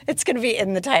 it's going to be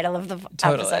in the title of the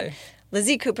Totally. episode.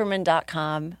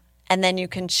 LizzyCooperman.com. And then you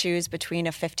can choose between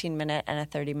a 15-minute and a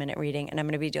 30-minute reading. And I'm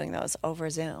going to be doing those over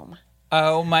Zoom.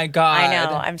 Oh my God. I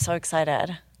know. I'm so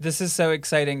excited. This is so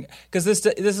exciting. Because this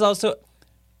is also,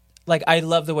 like, I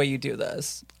love the way you do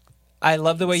this. I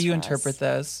love the way you Roz. interpret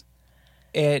this.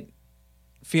 It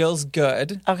feels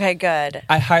good. Okay, good.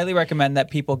 I highly recommend that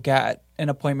people get an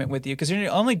appointment with you, because you're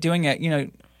only doing it,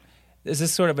 is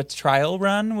this sort of a trial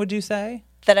run, would you say?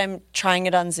 That I'm trying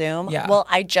it on Zoom. Yeah. Well,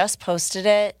 I just posted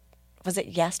it. Was it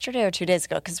yesterday or 2 days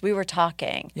ago? Because we were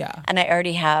talking. Yeah. And I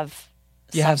already have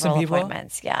You have some several people?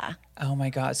 appointments. Yeah. Oh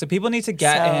my God. So people need to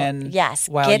get So, in yes,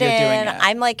 while get you're in. doing it.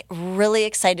 I'm like really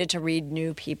excited to read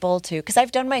new people too, because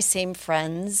I've done my same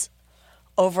friends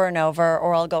over and over,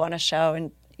 or I'll go on a show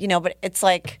and but it's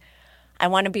like I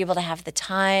want to be able to have the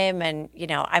time, and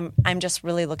I'm just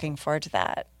really looking forward to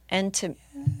that, and to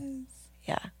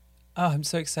yeah. Oh, I'm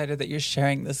so excited that you're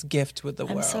sharing this gift with the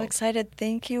I'm world. so excited.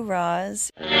 Thank you,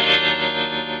 Roz.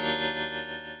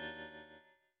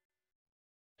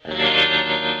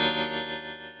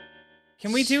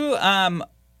 Can we do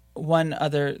one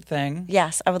other thing?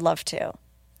 Yes, I would love to.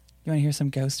 You want to hear some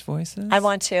ghost voices? I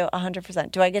want to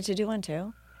 100%. Do I get to do one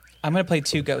too? I'm going to play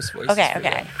 2 ghost voices. Okay, for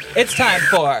okay. you. It's time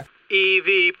for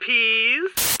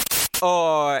EVPs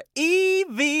or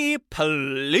EV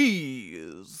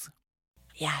Please.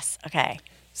 Yes. Okay.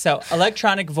 So,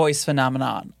 electronic voice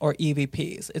phenomenon, or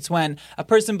EVPs. It's when a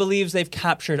person believes they've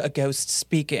captured a ghost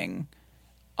speaking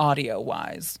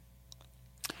audio-wise.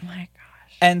 Oh my gosh.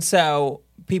 And so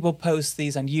people post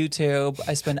these on YouTube.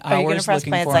 I spend Are you gonna hours press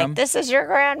looking play? for It's like, them. this is your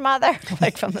grandmother.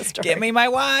 Like from the story. Give me my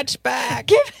watch back.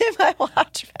 Give me my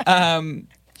watch back.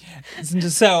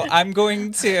 So I'm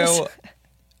going to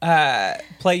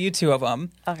play you two of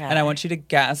them. Okay. And I want you to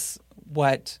guess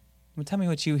tell me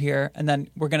what you hear, and then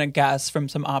we're going to guess from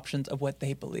some options of what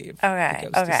they believe Okay,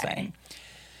 the ghost is okay. saying.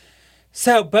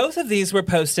 So both of these were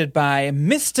posted by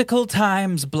Mystical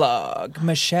Times blog,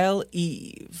 Michelle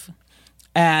Eve.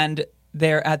 And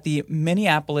they're at the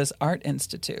Minneapolis Art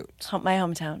Institute. My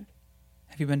hometown.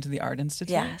 Have you been to the Art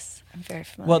Institute? Yes, I'm very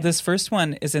familiar. Well, this first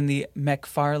one is in the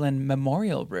McFarlane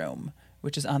Memorial Room,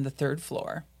 which is on the 3rd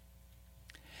floor.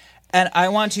 And I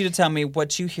want you to tell me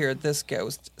what you hear this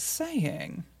ghost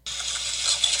saying.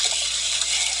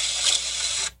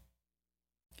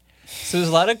 So there's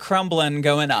a lot of crumbling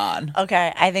going on.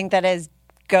 Okay, I think that is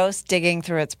ghost digging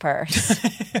through its purse.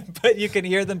 But you can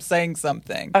hear them saying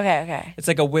something. Okay. It's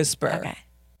like a whisper. Okay.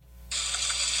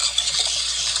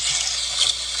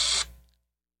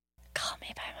 Call me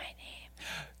by my name.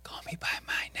 Call me by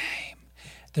my name.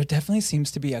 There definitely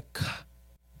seems to be a k.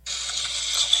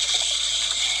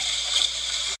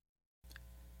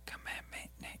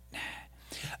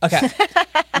 Okay.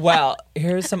 Well,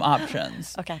 here's some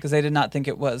options. Okay. Because they did not think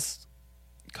it was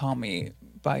call me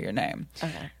by your name.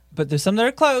 Okay. But there's some that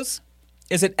are close.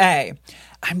 Is it A,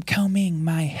 I'm combing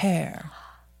my hair?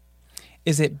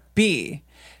 Is it B,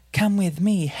 come with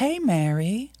me, hey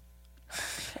Mary?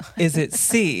 Is it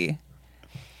C,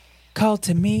 call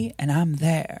to me and I'm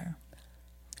there?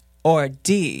 Or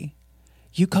D,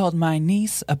 you called my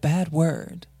niece a bad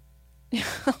word?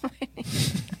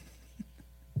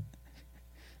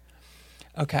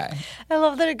 Okay. I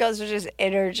love that it goes to just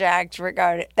interject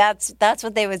regarding that's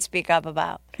what they would speak up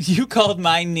about. You called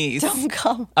my niece Don't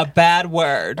call a bad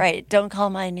word. right. Don't call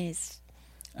my niece.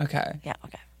 Okay. Yeah.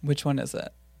 Okay. Which one is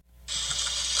it?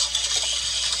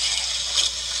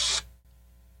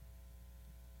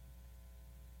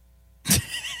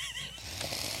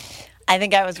 I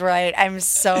think I was right. I'm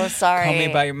so sorry. Call me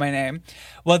by my name.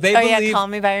 Well, they Oh believe yeah, call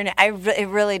me by your name. It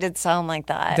really did sound like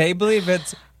that. they believe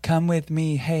it's come with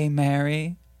me, hey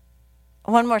Mary.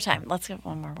 One more time. Let's give it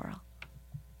one more whirl.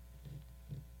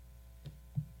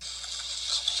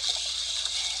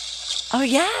 Oh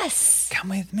yes. Come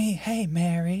with me, hey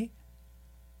Mary.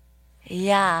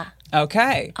 Yeah.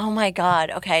 Okay. Oh my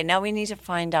God. Okay. Now we need to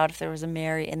find out if there was a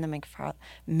Mary in the Mary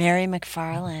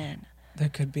McFarlane. There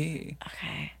could be.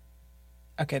 Okay.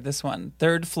 Okay, this one.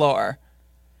 3rd floor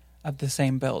of the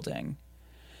same building.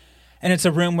 And it's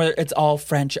a room where it's all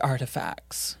French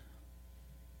artifacts.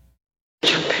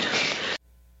 It's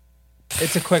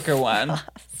a quicker one.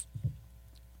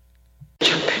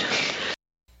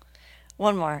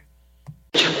 One more.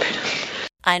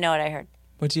 I know what I heard.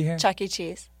 What'd you hear? Chuck E.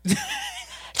 Cheese.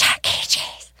 Chuck E.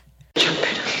 Cheese.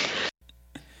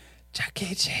 Chuck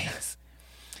E. Cheese.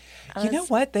 You know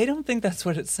what? They don't think that's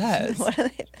what it says. What are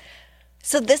they?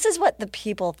 So this is what the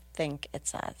people think it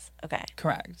says. Okay.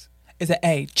 Correct. Is it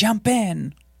A, jump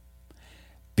in?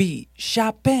 B,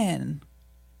 shop in?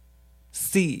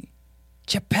 C,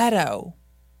 Geppetto?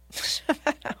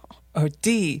 Or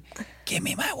D, give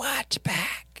me my watch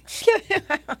back?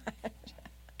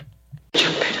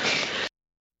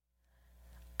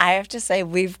 I have to say,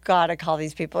 we've got to call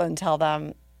these people and tell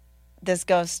them this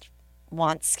ghost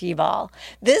wants skee ball.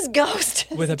 This ghost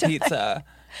With a pizza.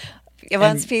 It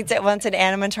wants pizza. It wants an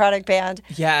animatronic band.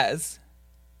 Yes.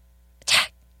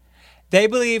 They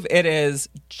believe it is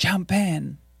jump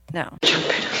in. No.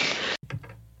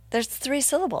 There's 3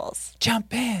 syllables.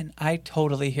 Jump in. I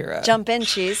totally hear it. Jump in,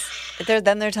 cheese.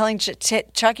 Then they're telling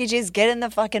Chuck E. Cheese, get in the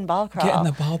fucking ball crawl. Get in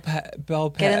the ball pit.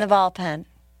 Get in the ball pen.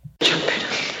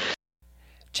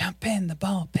 Jump in the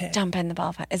ball pit. Jump in the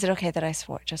ball pen. Is it okay that I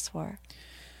just swore?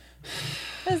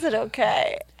 Is it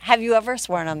okay? Have you ever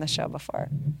sworn on the show before?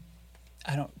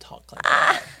 I don't talk like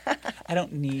that. I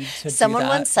don't need to Someone do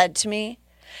that. once said to me,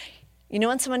 you know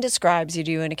when someone describes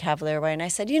you in a cavalier way, and I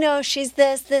said, you know, she's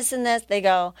this, this, and this. They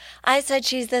go, I said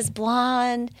she's this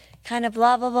blonde, kind of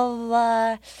blah, blah, blah, blah,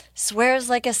 blah, swears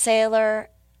like a sailor.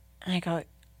 And I go,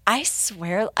 I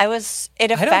swear, it I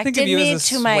affected don't think of you me as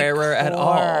a to my swearer core. at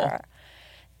all.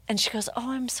 And she goes,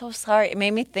 oh, I'm so sorry. It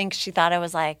made me think she thought I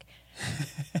was like,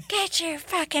 get your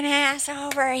fucking ass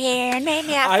over here and make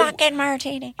me a fucking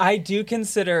martini. I do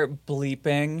consider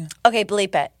bleeping. Okay,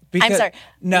 bleep it. I'm sorry.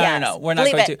 No. We're not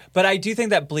Bleep going it. to. But I do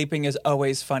think that bleeping is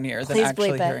always funnier than Please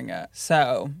actually bleep it. hearing it.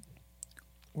 So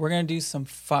we're going to do some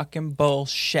fucking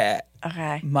bullshit,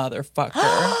 Okay.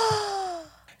 motherfucker.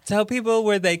 Tell people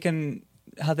how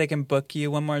they can book you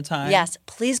one more time. Yes,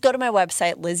 please go to my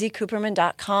website,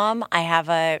 LizzyCooperman.com. I have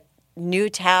a new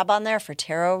tab on there for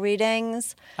tarot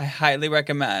readings. I highly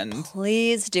recommend.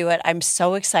 Please do it. I'm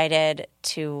so excited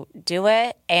to do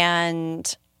it. And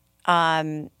yes.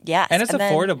 And it's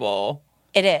affordable.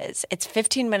 It is. It's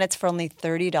 15 minutes for only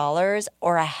 $30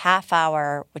 or a half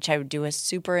hour, which I would do a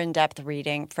super in-depth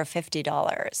reading for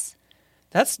 $50.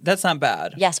 That's not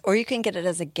bad. Yes, or you can get it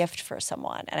as a gift for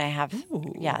someone. And I have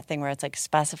a thing where it's like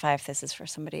specify if this is for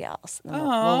somebody else. And then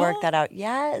we'll work that out.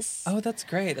 Yes. Oh, that's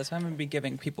great. That's what I'm going to be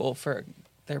giving people for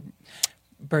their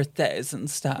birthdays and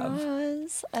stuff.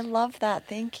 Yes, I love that.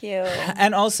 Thank you.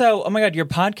 And also, oh my God, your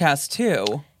podcast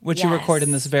too, which you record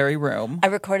in this very room. I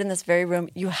record in this very room.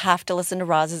 You have to listen to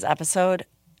Roz's episode.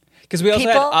 Because we also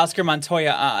had Oscar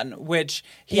Montoya on, which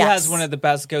he has one of the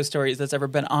best ghost stories that's ever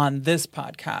been on this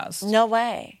podcast. No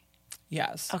way.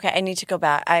 Yes. Okay, I need to go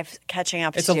back. I'm catching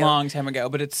up. It's a long time ago,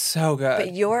 but it's so good.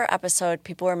 But your episode,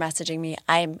 people were messaging me.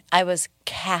 I was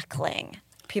cackling.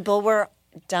 People were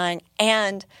dying.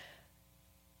 And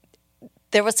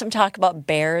there was some talk about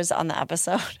bears on the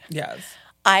episode. Yes.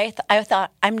 I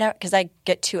thought, I'm not, because I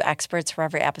get 2 experts for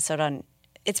every episode on.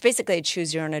 It's basically a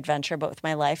choose your own adventure, but with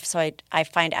my life. So I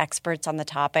find experts on the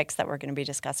topics that we're going to be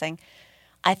discussing.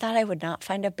 I thought I would not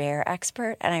find a bear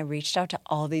expert, and I reached out to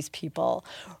all these people,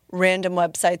 random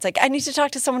websites, like, I need to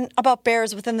talk to someone about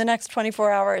bears within the next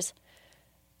 24 hours.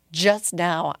 Just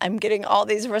now, I'm getting all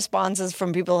these responses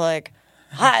from people like,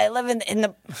 hi, I live in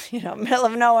the middle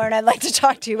of nowhere, and I'd like to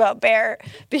talk to you about bear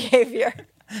behavior.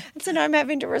 And so now I'm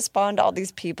having to respond to all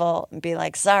these people and be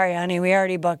like, sorry, honey, we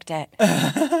already booked it.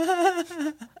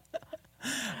 Well,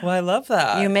 I love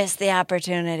that. You missed the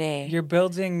opportunity. You're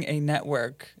building a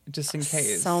network just in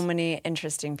case. So many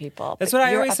interesting people. That's what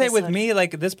I always say with me.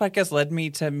 Like, this podcast led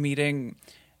me to meeting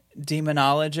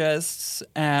demonologists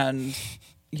and...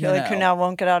 You're like, who now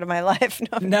won't get out of my life?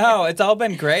 No, it's all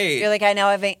been great. You're like, I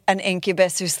now have an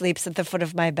incubus who sleeps at the foot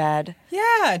of my bed.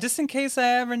 Yeah, just in case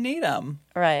I ever need them.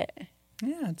 Right.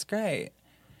 Yeah, it's great.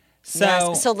 So,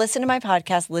 yes. So listen to my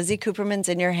podcast, Lizzy Cooperman's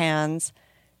in Your Hands.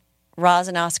 Roz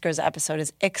and Oscar's episode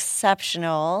is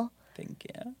exceptional. Thank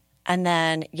you. And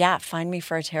then, find me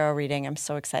for a tarot reading. I'm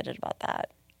so excited about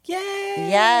that. Yay!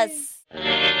 Yes.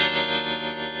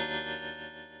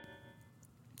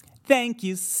 Thank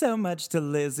you so much to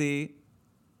Lizzy.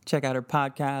 Check out her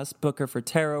podcast, book her for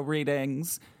tarot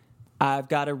readings. I've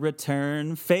got a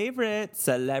return favorite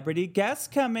celebrity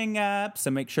guest coming up,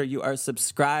 so make sure you are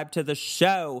subscribed to the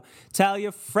show. Tell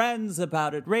your friends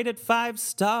about it. Rate it 5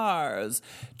 stars.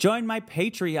 Join my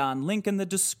Patreon, link in the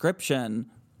description.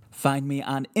 Find me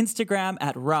on Instagram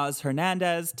at Roz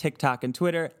Hernandez, TikTok and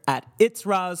Twitter at It's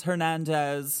Roz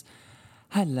Hernandez.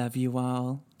 I love you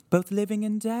all, both living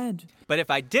and dead. But if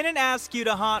I didn't ask you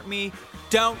to haunt me,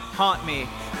 don't haunt me.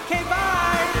 Okay, bye!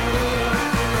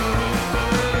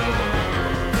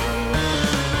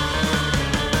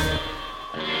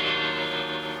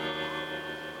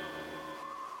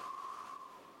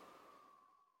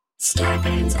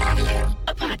 Starburns Audio,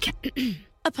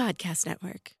 a podcast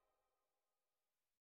network.